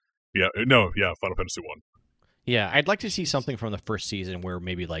it? Yeah, Final Fantasy 1. Yeah, I'd like to see something from the first season where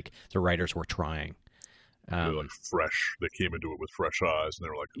maybe like the writers were trying. They're like fresh. They came into it with fresh eyes, and they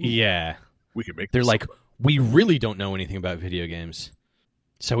were like, "Ooh, Yeah, we can make." they're this like, something." we really don't know anything about video games,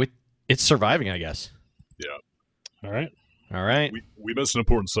 so it's surviving, I guess. Yeah. All right. All right. We missed an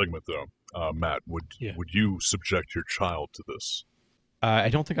important segment though. Matt, would Yeah. you subject your child to this? I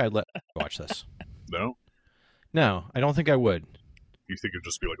don't think I'd let watch this. No. No, I don't think I would. You think it'd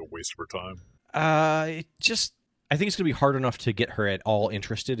just be like a waste of her time? I think it's going to be hard enough to get her at all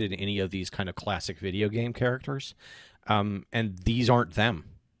interested in any of these kind of classic video game characters. And these aren't them.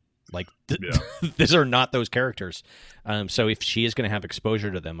 Like, these are not those characters. So if she is going to have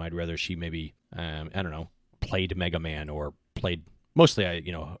exposure to them, I'd rather she maybe, I don't know, played Mega Man or played, mostly I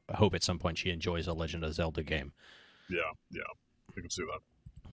hope at some point she enjoys a Legend of Zelda game. Yeah. I can see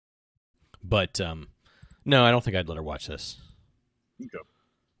that. But, no, I don't think I'd let her watch this. Okay.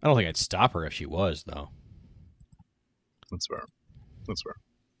 I don't think I'd stop her if she was, though. That's fair.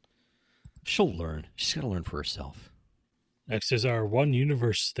 She'll learn. She's got to learn for herself. Next is our one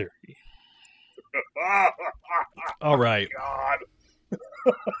universe theory. All right. God.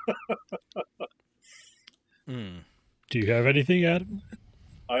 Do you have anything, Adam?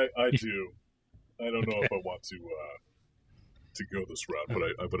 I do. I don't know if I want to go this route,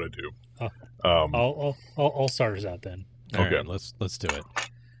 but I do. I'll start us out then. All Okay. right, let's do it.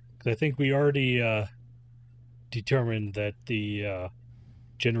 'Cause I think we already determined that the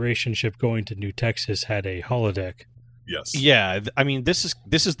generation ship going to New Texas had a holodeck. Yes. Yeah, I mean, this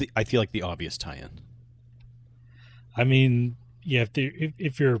is the I feel like the obvious tie-in. I mean, yeah,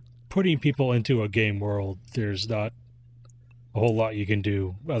 if you're putting people into a game world, there's not a whole lot you can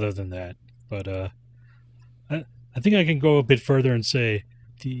do other than that. But I think I can go a bit further and say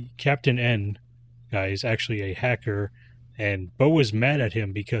the Captain N guy is actually a hacker, and Bo is mad at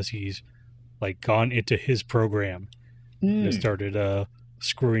him because he's like gone into his program and started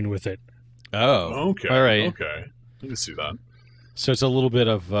screwing with it. Oh, Okay. all right. Okay. I can see that. So it's a little bit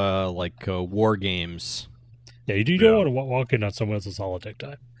of war games. Yeah, you don't Yeah. want to walk in on someone else's holodeck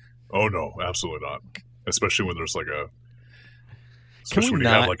time. Oh no, absolutely not. Especially when there's like Can especially we when you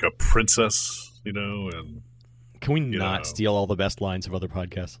not- have like a princess, and Can we You not know. steal all the best lines of other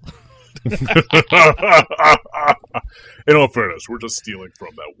podcasts? in all fairness, we're just stealing from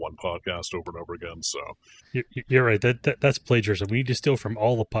that one podcast over and over again. So You're right. That's plagiarism. We need to steal from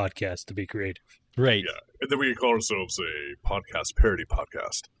all the podcasts to be creative. Right. yeah, and then we can call ourselves a podcast parody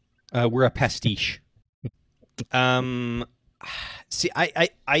podcast. We're a pastiche. See, I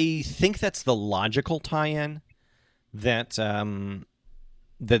think that's the logical tie-in that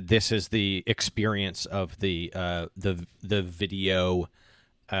that this is the experience of the video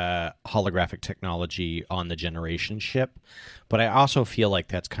holographic technology on the generation ship, but I also feel like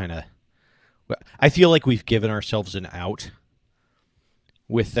that's kind of. I feel like we've given ourselves an out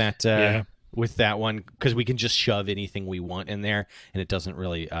with that. Yeah. With that one, because we can just shove anything we want in there, and it doesn't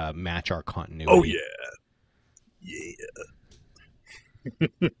really match our continuity. Oh yeah.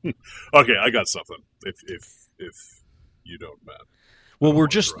 Okay, I got something. If you don't, Matt. Well, I we're don't wanna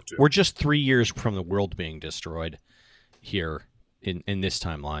just interrupt you. we're just 3 years from the world being destroyed here in this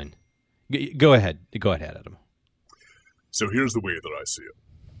timeline. Go ahead, Adam. So here's the way that I see it.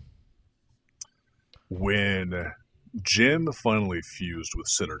 When Jim finally fused with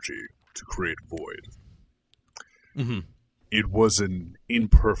Synergy to create Void, Mm-hmm. it was an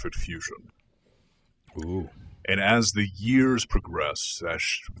imperfect fusion. Ooh. And as the years progressed, as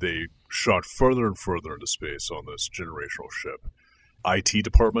they shot further and further into space on this generational ship, IT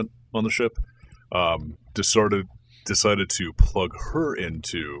department on the ship decided to plug her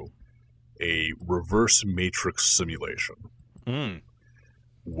into a reverse matrix simulation Mm.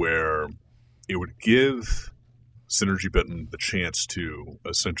 where it would give Synergy Benton the chance to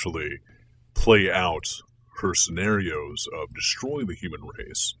essentially play out her scenarios of destroying the human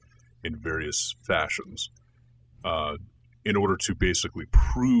race in various fashions in order to basically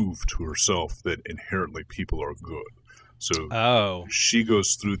prove to herself that inherently people are good. So Oh. she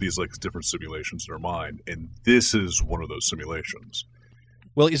goes through these like different simulations in her mind, and this is one of those simulations.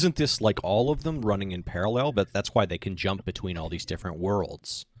 Well, isn't this like all of them running in parallel? But that's why they can jump between all these different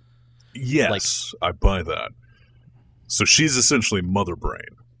worlds. Yes, I buy that. So she's essentially mother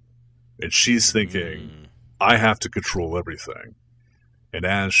brain, and she's thinking, I have to control everything. And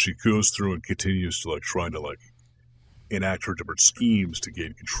as she goes through and continues to like trying to like enact her different schemes to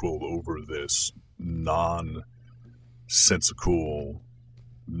gain control over this non-sensical,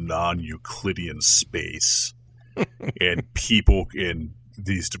 non-Euclidean space, and people and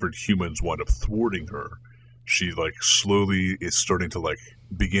these different humans wind up thwarting her, she like slowly is starting to like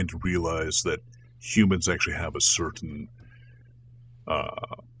begin to realize that humans actually have a certain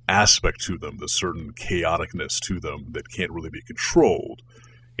aspect to them, the certain chaoticness to them that can't really be controlled.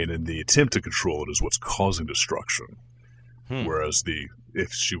 And in the attempt to control it is what's causing destruction. Whereas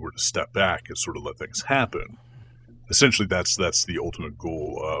if she were to step back and sort of let things happen, essentially that's the ultimate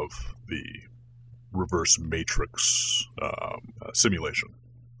goal of the reverse matrix simulation.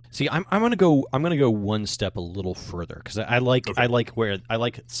 See, I'm gonna go one step a little further because I like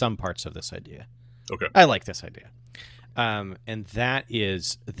some parts of this idea. Okay. I like this idea, and that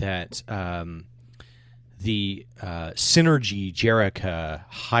is that the Synergy Jerrica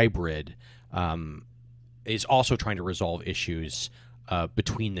hybrid is also trying to resolve issues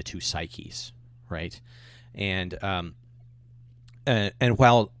between the two psyches, right? And while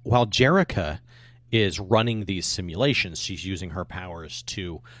Jerrica is running these simulations, she's using her powers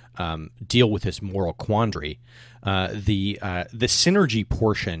to deal with this moral quandary. The Synergy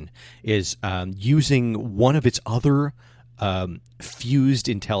portion is using one of its other fused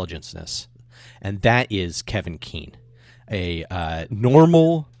intelligenceness, and that is Kevin Keene, a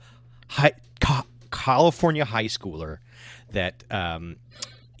normal California high schooler that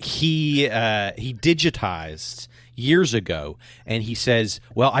he digitized years ago, and he says,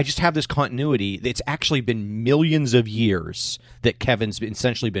 well, I just have this continuity. It's actually been millions of years that Kevin's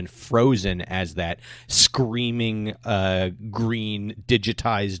essentially been frozen as that screaming green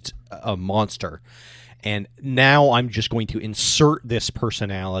digitized monster. And now I'm just going to insert this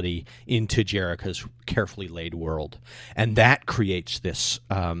personality into Jerrica's carefully laid world. And that creates this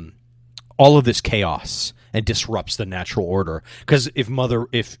all of this chaos and disrupts the natural order. Because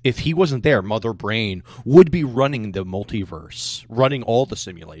if he wasn't there, Mother Brain would be running the multiverse, running all the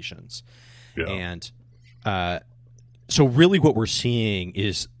simulations. Yeah. And so really what we're seeing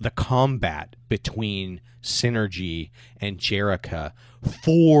is the combat between Synergy and Jerrica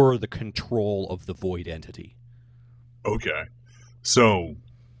for the control of the void entity. Okay. So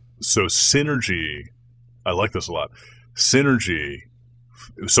Synergy, I like this a lot. Synergy,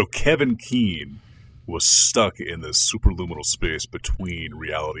 so Kevin Keene was stuck in this superluminal space between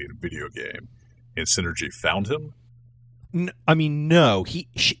reality and video game, and Synergy found him? No.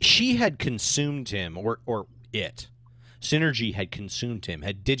 She had consumed him, or it. Synergy had consumed him,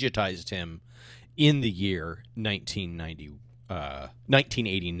 had digitized him in the year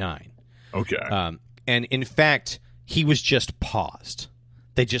 1989. Okay. And in fact, he was just paused.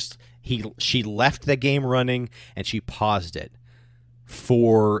 She left the game running and she paused it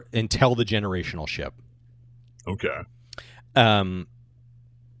until the generational ship. Okay. And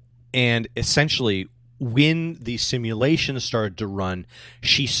essentially, when the simulations started to run,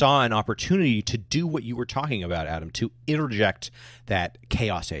 she saw an opportunity to do what you were talking about, Adam, to interject that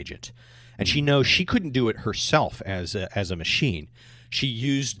chaos agent. And she knows she couldn't do it herself as a machine. She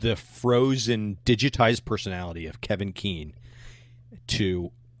used the frozen, digitized personality of Kevin Keene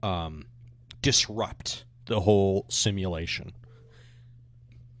to disrupt the whole simulation.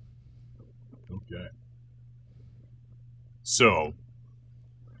 Okay. So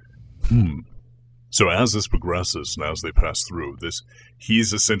as this progresses and as they pass through this,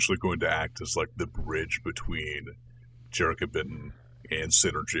 he's essentially going to act as like the bridge between Jerrica Benton and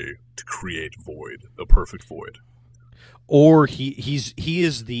Synergy to create void, a perfect void. Or he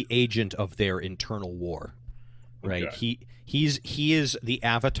is the agent of their internal war, right? Okay. He is the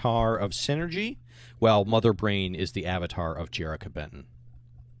avatar of Synergy, while Mother Brain is the avatar of Jerrica Benton.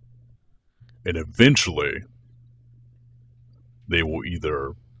 And eventually, they will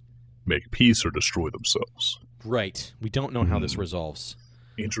either make peace or destroy themselves. Right. We don't know how this resolves.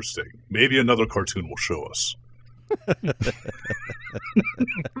 Interesting. Maybe another cartoon will show us.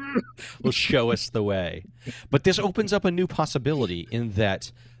 Will show us the way. But this opens up a new possibility in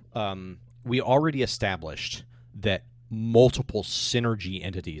that we already established that multiple Synergy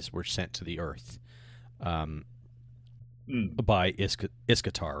entities were sent to the Earth by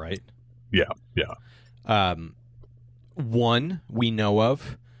Iskatar, right? Yeah. One we know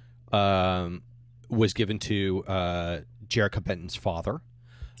of was given to Jerrica Benton's father.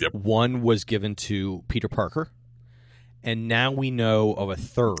 Yep. One was given to Peter Parker. And now we know of a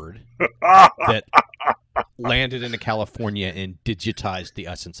third that landed into California and digitized the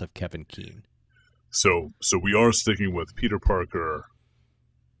essence of Kevin Keene. So we are sticking with Peter Parker,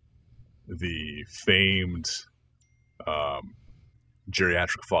 the famed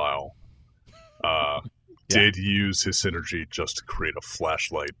geriatric file, did use his Synergy just to create a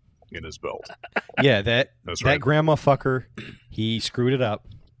flashlight in his belt. Yeah, that right. grandma fucker, he screwed it up,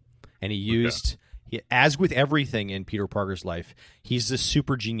 and he used... As with everything in Peter Parker's life, he's this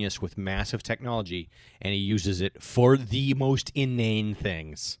super genius with massive technology, and he uses it for the most inane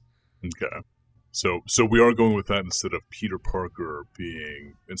things. Okay. So we are going with that instead of Peter Parker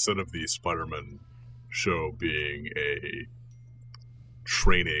instead of the Spider-Man show being a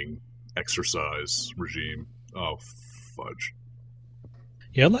training exercise regime. Oh, fudge.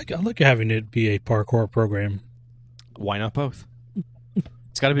 Yeah, I like having it be a parkour program. Why not both?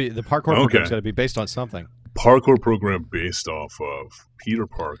 It's got to be the parkour program's got to be based on something. Parkour program based off of Peter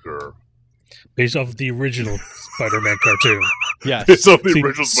Parker. Based off of the original Spider-Man cartoon. Yes. Based off the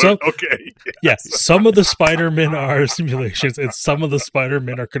original Spider-Man. Okay. Yeah, some of the Spider-Men are simulations, and some of the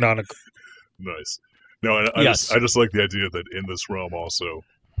Spider-Men are canonical. Nice. No, and I just like the idea that in this realm also,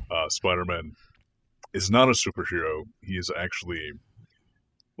 Spider-Man is not a superhero. He is actually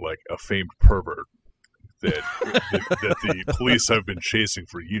like a famed pervert that the police have been chasing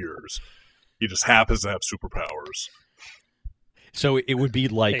for years. He just happens to have superpowers. So it would be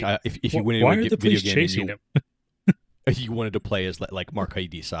like if you went why into are a the video police game chasing and him? you wanted to play as like Marquis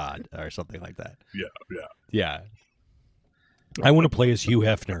de Sade or something like that. Yeah. I want to play as Hugh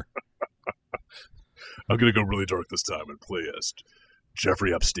Hefner. I'm going to go really dark this time and play as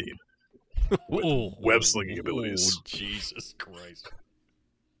Jeffrey Epstein with web-slinging abilities. Oh, Jesus Christ.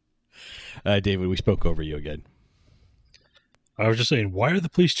 David, we spoke over you again. I was just saying, why are the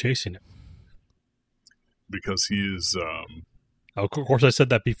police chasing him? Because he is... Of course, I said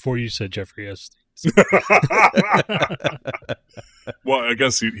that before you said Jeffrey Epstein. Well, I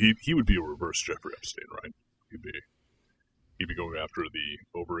guess he would be a reverse Jeffrey Epstein, right? He'd be going after the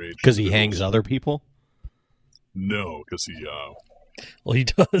overage. Because he hangs other people? No, because he... Well, he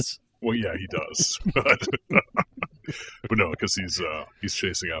does. Well, yeah, he does. But no, because he's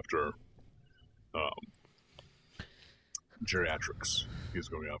chasing after geriatrics. He's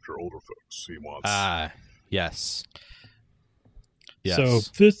going after older folks. He wants... Yes. So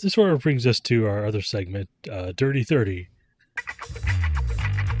this sort of brings us to our other segment, Dirty 30.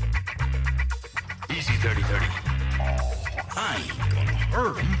 Easy 30-30. I ain't gonna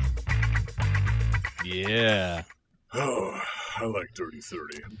hurt him. Yeah. Oh, I like Dirty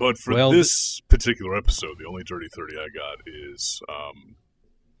 30. But for this particular episode, the only Dirty 30 I got is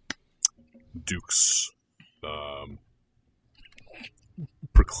Duke's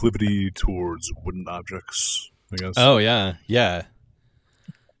proclivity towards wooden objects, I guess. Oh, yeah.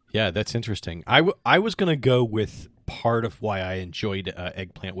 Yeah, that's interesting. I was going to go with part of why I enjoyed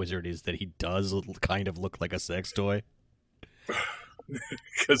Eggplant Wizard is that he does kind of look like a sex toy.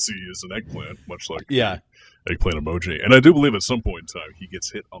 Because he is an eggplant, much like the eggplant emoji. And I do believe at some point in time he gets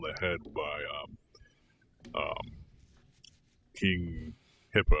hit on the head by King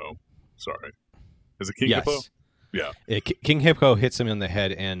Hippo. Sorry. Is it King Hippo? Yeah. King Hippo hits him in the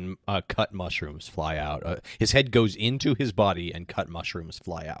head and cut mushrooms fly out. His head goes into his body and cut mushrooms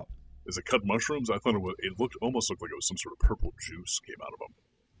fly out. Is it cut mushrooms? I thought almost looked like it was some sort of purple juice came out of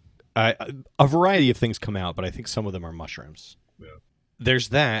him. A variety of things come out, but I think some of them are mushrooms. Yeah. There's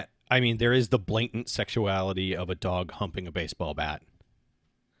that. I mean, there is the blatant sexuality of a dog humping a baseball bat.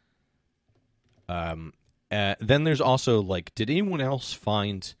 Then there's also, like, did anyone else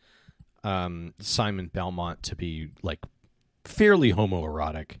find Simon Belmont to be, like, fairly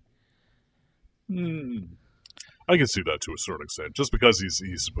homoerotic? I can see that to a certain extent. Just because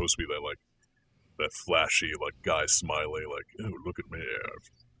he's supposed to be that flashy, like, guy smiley, like, oh, look at me.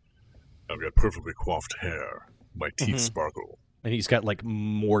 I've got perfectly coiffed hair. My teeth sparkle. And he's got, like,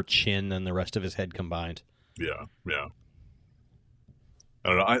 more chin than the rest of his head combined. Yeah. I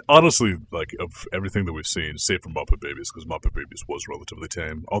don't know. I honestly, like, of everything that we've seen, save for Muppet Babies, because Muppet Babies was relatively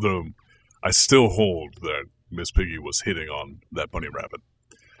tame. Although, I still hold that Miss Piggy was hitting on that bunny rabbit.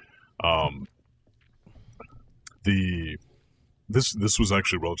 This was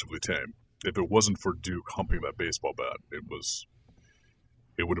actually relatively tame. If it wasn't for Duke humping that baseball bat, it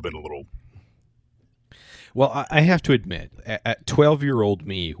would have been a little... Well, I have to admit, 12-year-old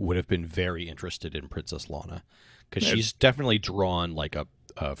me would have been very interested in Princess Lana, because she's definitely drawn like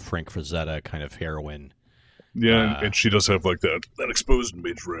a Frank Frazetta kind of heroine. Yeah, and she does have like that exposed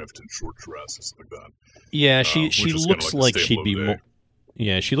midriff and short dress and stuff like that. Yeah, she looks like she'd be more.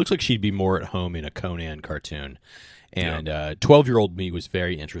 Yeah, she looks like she'd be more at home in a Conan cartoon. And 12-year-old me was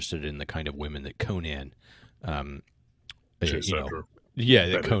very interested in the kind of women that Conan, that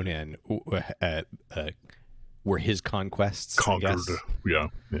Conan were his conquests. Conquered, yeah.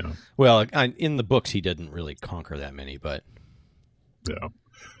 Well, in the books, he didn't really conquer that many, but yeah.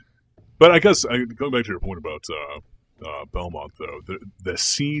 But I guess going back to your point about Belmont, though, the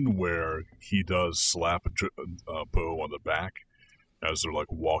scene where he does slap Bo on the back as they're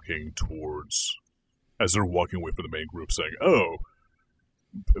like walking away from the main group, saying, "Oh,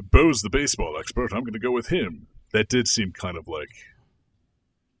 Bo's the baseball expert. I'm going to go with him." That did seem kind of like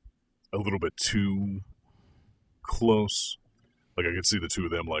a little bit too close. Like I could see the two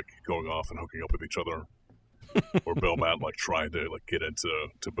of them like going off and hooking up with each other, or Belmont like trying to like get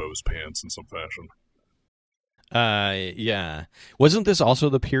into Bo's pants in some fashion. Yeah. Wasn't this also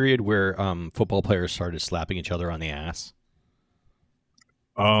the period where football players started slapping each other on the ass?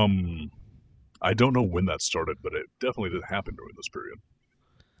 I don't know when that started, but it definitely did happen during this period.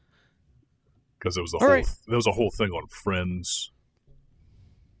 Because it was there was a whole thing on Friends.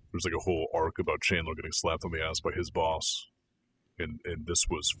 There was like a whole arc about Chandler getting slapped on the ass by his boss. And this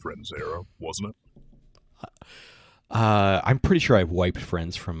was Friends era, wasn't it? I'm pretty sure I've wiped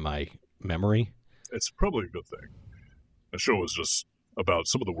Friends from my memory. It's probably a good thing. The show was just about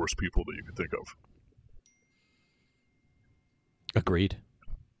some of the worst people that you could think of. Agreed.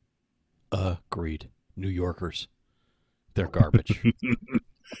 New Yorkers. They're garbage.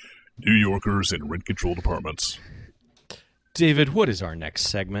 New Yorkers in rent-controlled apartments. David, what is our next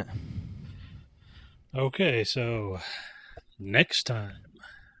segment? Okay, so next time.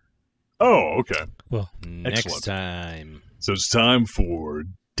 Oh, okay. Well, Next Excellent. time. So it's time for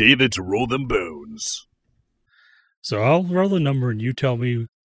David to roll them bones. so I'll roll a number and you tell me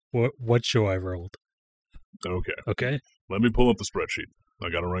what show I rolled. Okay. Okay? Let me pull up the spreadsheet. I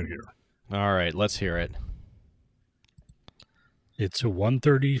got it right here. All right, let's hear it. It's a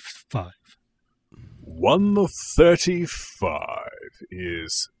 135. 135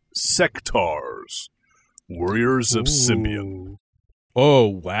 is Sectars, Warriors of Symbion. Ooh. Oh,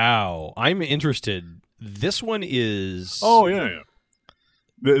 wow. I'm interested. This one is... Oh, yeah.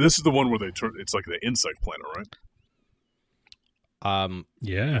 This is the one where they turn. It's like the insect planner, right?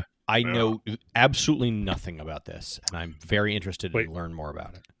 Yeah. I know absolutely nothing about this, and I'm very interested Wait. to learn more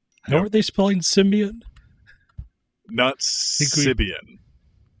about it. How are they spelling symbiont? Not think we- Symbion,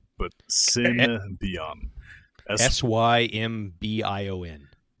 but Symbion. Symbion.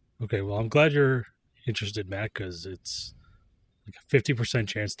 Okay, well, I'm glad you're interested, Matt, because it's like a 50%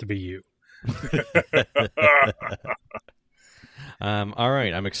 chance to be you. All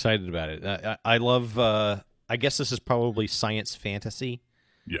right, I'm excited about it. I love... I guess this is probably science fantasy.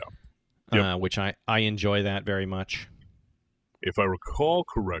 Yeah. Which I enjoy that very much. If I recall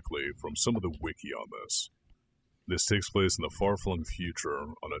correctly from some of the wiki on this takes place in the far-flung future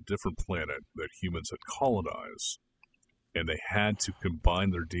on a different planet that humans had colonized, and they had to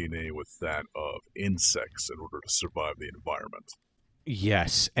combine their DNA with that of insects in order to survive the environment.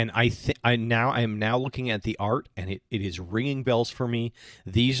 Yes, and I am now looking at the art, and it is ringing bells for me.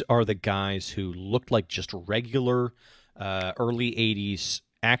 These are the guys who looked like just regular early 80s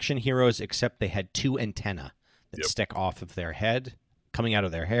action heroes, except they had two antennae that stick off of their head, coming out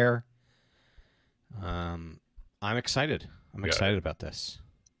of their hair. I'm excited. I'm excited about this.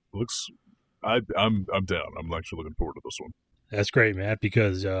 Looks, I'm down. I'm actually looking forward to this one. That's great, Matt,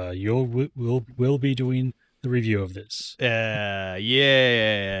 because we'll be doing the review of this. Yeah.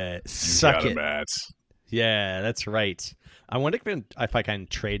 You Suck got it. Matt. Yeah, that's right. I wonder if I can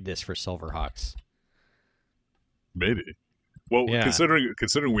trade this for Silverhawks. Maybe. Well, Yeah.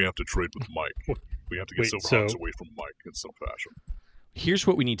 considering we have to trade with Mike, we have to get Wait, Silverhawks so- away from Mike in some fashion. Here's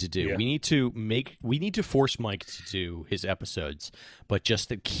what we need to do. Yeah. We need to force Mike to do his episodes, but just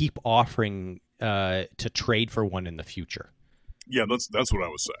to keep offering to trade for one in the future. Yeah, that's what I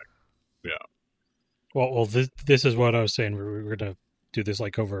was saying. Yeah. Well, this is what I was saying. We're going to do this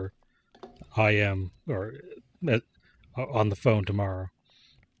like over IM or on the phone tomorrow.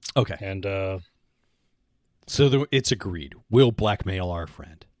 Okay. And So it's agreed. We'll blackmail our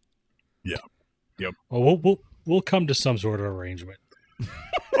friend. well, we'll come to some sort of arrangement.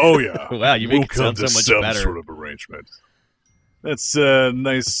 Oh yeah. Wow, you make it sound so much some better. sort of arrangement. That's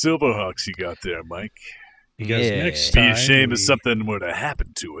nice Silverhawks you got there, Mike. Because Yeah. next Be time a shame we- if something were to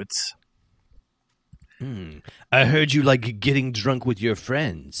happen to it. I heard you like getting drunk with your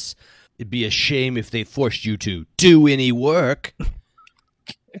friends. It'd be a shame if they forced you to do any work.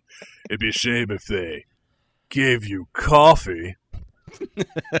 It'd be a shame if they gave you coffee.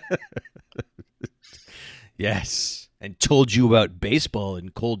 Yes, and told you about baseball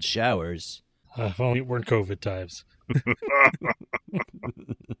and cold showers. if only it weren't COVID times.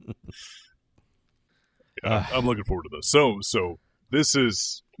 I'm looking forward to this. So this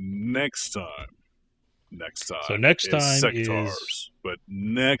is next time. Next time. So next is time Sectars, is- but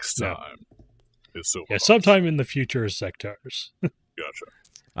next No. time is Silverhawks. Yeah, sometime in the future is Sectars. Gotcha.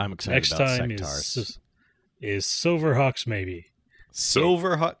 I'm excited Next about time Sectars. is Silverhawks maybe.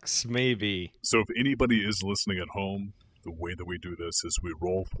 Silverhawks, maybe. So if anybody is listening at home, the way that we do this is we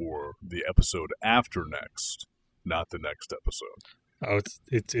roll for the episode after next, not the next episode. Oh,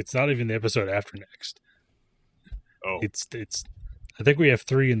 it's not even the episode after next. Oh, It's I think we have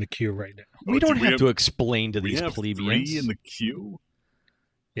 3 in the queue right now. We don't do we have to explain to We these have plebeians. 3 in the queue?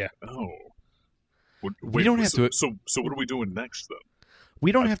 Yeah. Oh. Wait, We don't have so, to- So what are we doing next, then?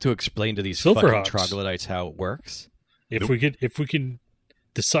 We don't have to explain to these Silverhawks. fucking troglodytes how it works. If Nope. we can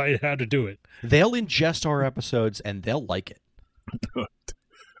decide how to do it. They'll ingest our episodes and they'll like it.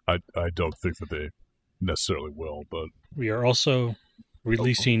 I don't think that they necessarily will, but... We are also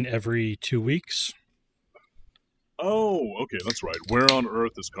releasing every 2 weeks. Oh, okay, that's right. Where on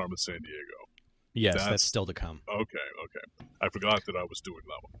Earth is Carmen Sandiego? Yes, That's- that's still to come. Okay. I forgot that I was doing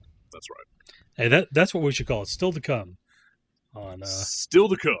that one. That's right. Hey, that's what we should call it. Still to come. On Still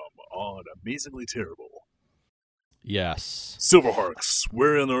to come on Amazingly Terrible. Yes. Silverhawks,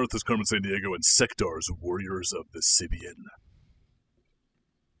 where on Earth is Carmen Sandiego, and Sektar's Warriors of the Sibian.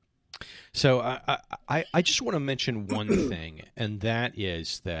 So I just want to mention one thing, and that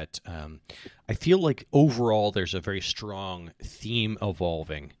is that I feel like overall there's a very strong theme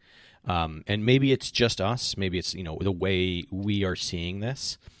evolving, and maybe it's just us, maybe it's the way we are seeing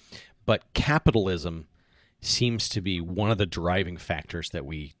this, but capitalism seems to be one of the driving factors that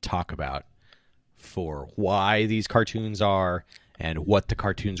we talk about for why these cartoons are and what the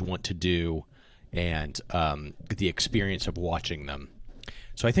cartoons want to do, and the experience of watching them.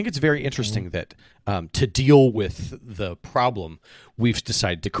 So I think it's very interesting that to deal with the problem, we've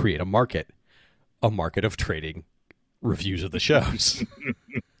decided to create a market of trading reviews of the shows.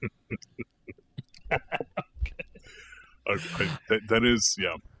 That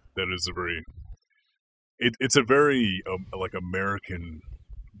is a very... It's a very like American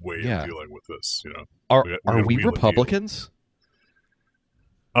way Yeah. of dealing with this, Are We are gotta we wheel and deal. Republicans?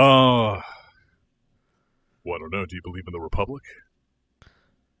 Well, I don't know. Do you believe in the Republic?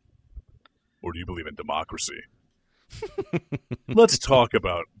 Or do you believe in democracy? Let's talk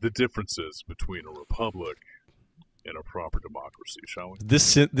about the differences between a republic and a proper democracy, shall we?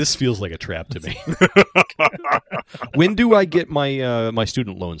 This feels like a trap to me. When do I get my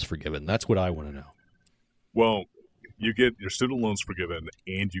student loans forgiven? That's what I want to know. Well, you get your student loans forgiven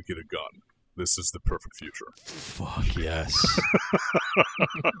and you get a gun. This is the perfect future. Fuck yes.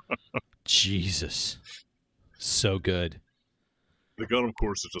 Jesus. So good. The gun, of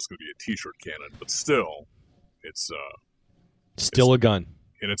course, is just going to be a t-shirt cannon, but still, it's Still a gun.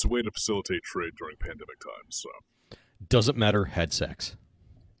 and it's a way to facilitate trade during pandemic times. So. Doesn't matter, had sex.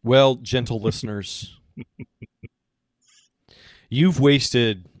 Well, gentle listeners, you've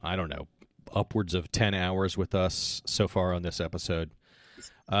wasted, I don't know, upwards of 10 hours with us so far on this episode.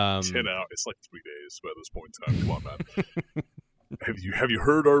 10 hours. It's like 3 days by this point in time. Come on, man. Have you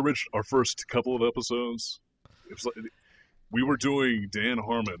heard our first couple of episodes? It was like, we were doing not Dan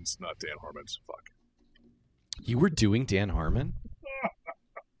Harmon's. Fuck. You were doing Dan Harmon?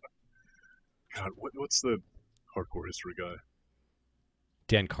 God, what's the hardcore history guy?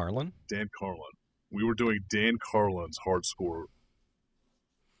 Dan Carlin? Dan Carlin. We were doing Dan Carlin's Hardscore.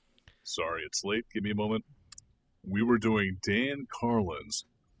 Sorry, it's late. Give me a moment. We were doing Dan Carlin's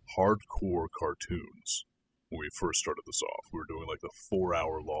Hardcore Cartoons when we first started this off. We were doing like the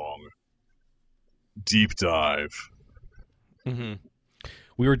 4-hour-long deep dive. Mm-hmm.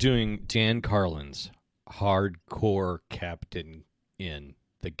 We were doing Dan Carlin's Hardcore Captain in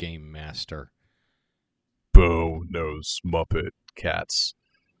the Game Master. Bo knows Muppet Cats.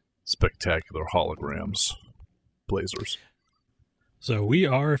 Spectacular holograms. Blazers. So we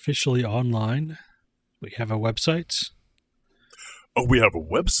are officially online. We have a website. Oh, we have a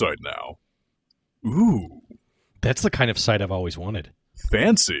website now. Ooh, That's the kind of site I've always wanted.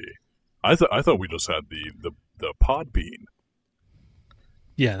 fancy. I thought we just had the Podbean.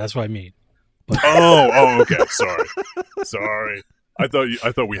 Yeah, that's what I mean. Oh, okay. Sorry. I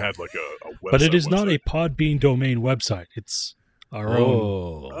thought we had like a website. But it is not website. a Podbean domain website. It's our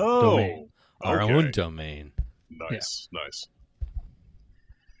own. Oh, domain. Our okay. own domain. Nice.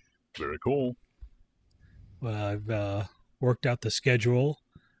 Very cool. I've worked out the schedule.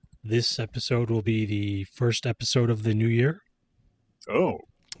 This episode will be the first episode of the new year. Oh,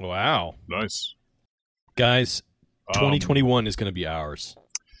 Wow. nice. Guys, 2021 is going to be ours.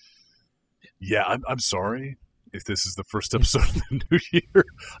 Yeah, I'm sorry if this is the first episode of the new year.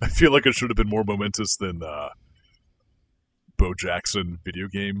 I feel like it should have been more momentous than Bo Jackson video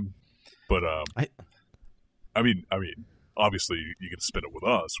game. But I mean, obviously you get to spend it with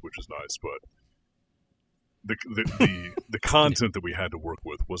us, which is nice. But the content that we had to work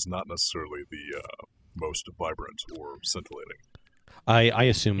with was not necessarily the most vibrant or scintillating. I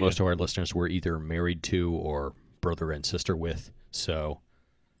assume most of our listeners were either married to or brother and sister with. So,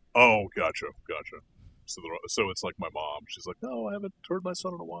 Oh, gotcha. So it's like my mom. She's like, "No, I haven't heard my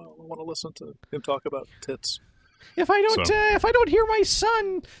son in a while. I want to listen to him talk about tits." If I don't, So- if I don't hear my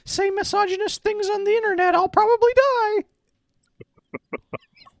son say misogynist things on the internet, I'll probably die.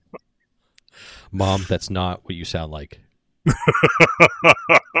 Mom, that's not what you sound like.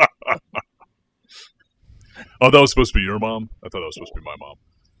 Oh, that was supposed to be your mom? I thought that was supposed to be my mom.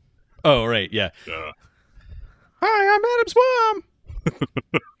 Oh, right, yeah. Yeah. Hi, I'm Adam's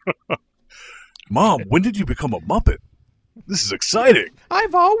mom. Mom, when did you become a Muppet? This is exciting.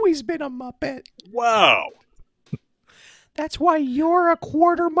 I've always been a Muppet. Wow. That's why you're a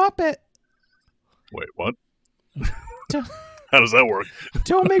quarter Muppet. Wait, what? Don't- How does that work?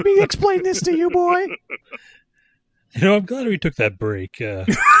 Don't make me explain this to you, boy. You know, I'm glad we took that break.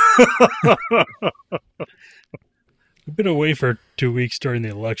 We've been away for 2 weeks during the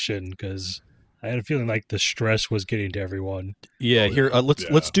election because I had a feeling like the stress was getting to everyone. Yeah, here let's Yeah.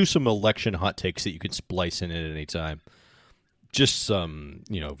 let's do some election hot takes that you can splice in at any time. Just some,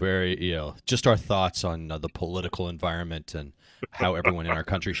 just our thoughts on the political environment and how everyone in our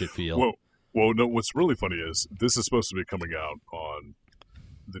country should feel. Well, no, what's really funny is this is supposed to be coming out on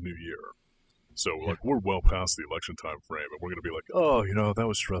the new year. So, like, we're well past the election time frame, and we're going to be like, oh, that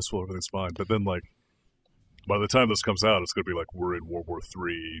was stressful, everything's fine. But then, like, by the time this comes out, it's going to be like we're in World War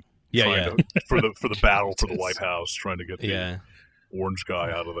III. For the battle for the White House, trying to get the orange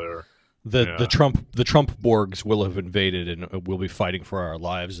guy out of there. The Trump Borgs will have invaded and we'll be fighting for our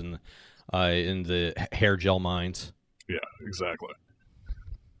lives in the hair gel mines. Yeah, exactly.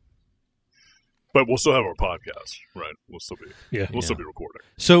 But we'll still have our podcast, right? We'll still be recording.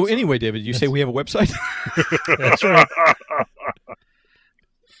 So anyway, David, you say we have a website? That's right.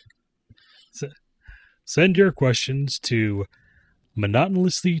 Send your questions to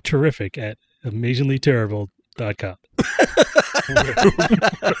monotonouslyterrific at amazinglyterrible.com.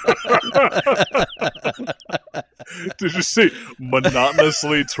 Did you say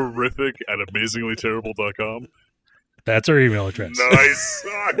monotonously terrific at amazinglyterrible.com? That's our email address. Nice.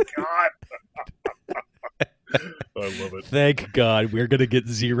 Oh, God. I love it. Thank God. We're going to get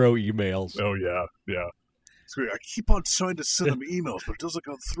 0 emails. Oh, yeah. Yeah. So I keep on trying to send them emails, but it doesn't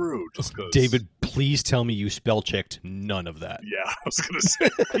go through just because. David, please tell me you spell checked none of that. Yeah, I was going to say.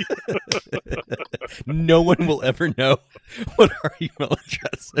 No one will ever know what our email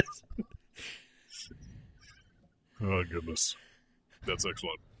address is. Oh, goodness. That's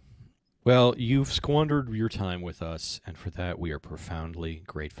excellent. Well, you've squandered your time with us, and for that we are profoundly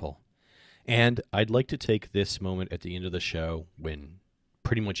grateful. And I'd like to take this moment at the end of the show, when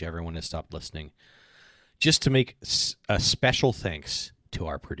pretty much everyone has stopped listening, just to make a special thanks to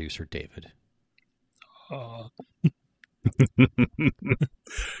our producer, David.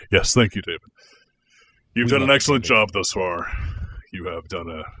 Yes, thank you, David. You've We done an love excellent David. job thus far. You have done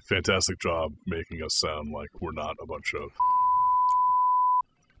a fantastic job making us sound like we're not a bunch of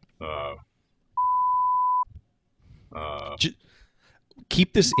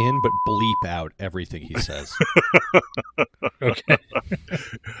Keep this in, but bleep out everything he says. Okay.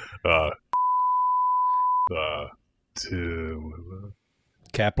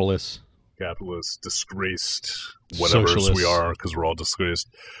 Capitalists. Capitalist, disgraced, whatever we Socialists. are, because we're all disgraced.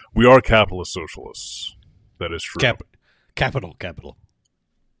 We are capitalist socialists. That is true. Capital.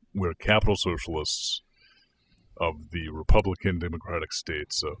 We're capital socialists of the Republican Democratic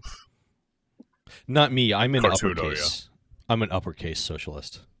States of... Not me. I'm an Cartoon, uppercase. I'm an uppercase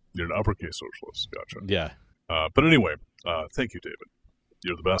socialist. You're an uppercase socialist. Gotcha. Yeah. But anyway, thank you, David.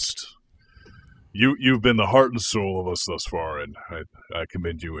 You're the best. You've been the heart and soul of us thus far, and I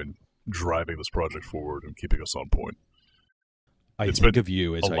commend you in driving this project forward and keeping us on point. I It's think been of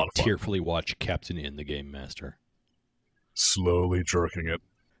you as a I lot of fun. tearfully watch Captain in the Game Master. Slowly jerking it.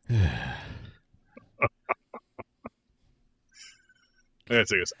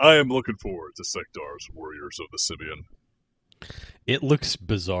 I am looking forward to Sektar's Warriors of the Sibian. It looks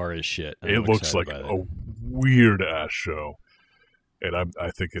bizarre as shit. It looks like a weird ass show, and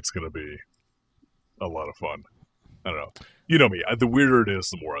I think it's going to be a lot of fun. I don't know. You know me. The weirder it is,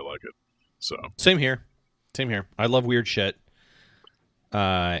 the more I like it. So Same here. I love weird shit.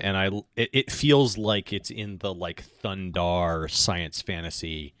 And it feels like it's in the like Thundar science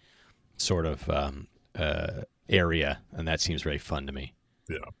fantasy sort of area, and that seems very fun to me.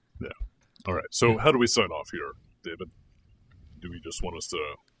 yeah. All right. So how do we sign off here, David? Do we just want us to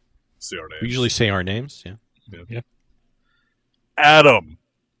say our names? We usually say our names. Yeah. Adam.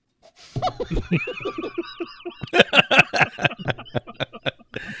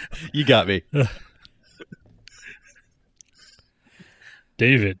 You got me.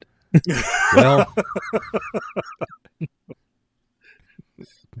 David. Well,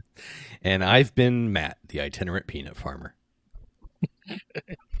 and I've been Matt, the itinerant peanut farmer. You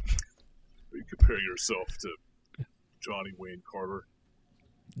compare yourself to Johnny Wayne Carter.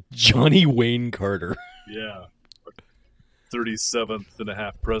 Johnny Wayne Carter. Yeah. 37th and a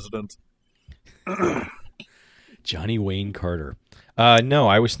half president. Johnny Wayne Carter. No,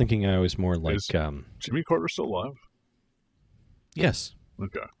 I was thinking I was more like... Is Jimmy Carter still alive? Yes.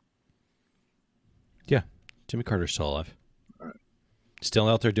 Okay. Yeah, Jimmy Carter's still alive. All right. Still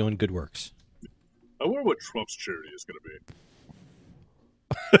out there doing good works. I wonder what Trump's charity is going to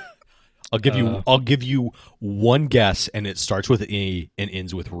be. I'll give you one guess, and it starts with A and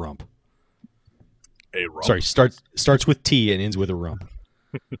ends with rump. A rump? Sorry, starts with T and ends with a rump.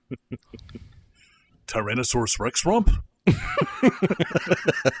 Tyrannosaurus Rex rump?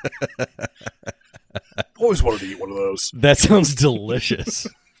 Always wanted to eat one of those. That sounds delicious.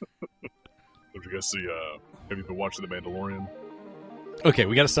 Did you guys see, have you been watching The Mandalorian? Okay,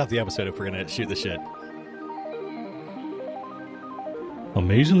 we got to stop the episode if we're going to shoot the shit.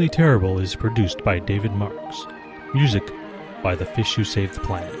 Amazingly Terrible is produced by David Marks. Music by The Fish Who Saved the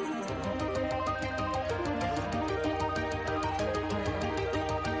Planet.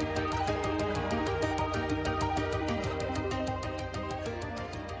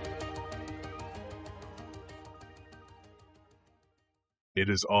 It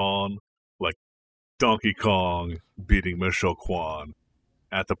is on like Donkey Kong beating Michelle Kwan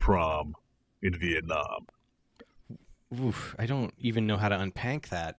at the prom in Vietnam. Oof, I don't even know how to unpack that.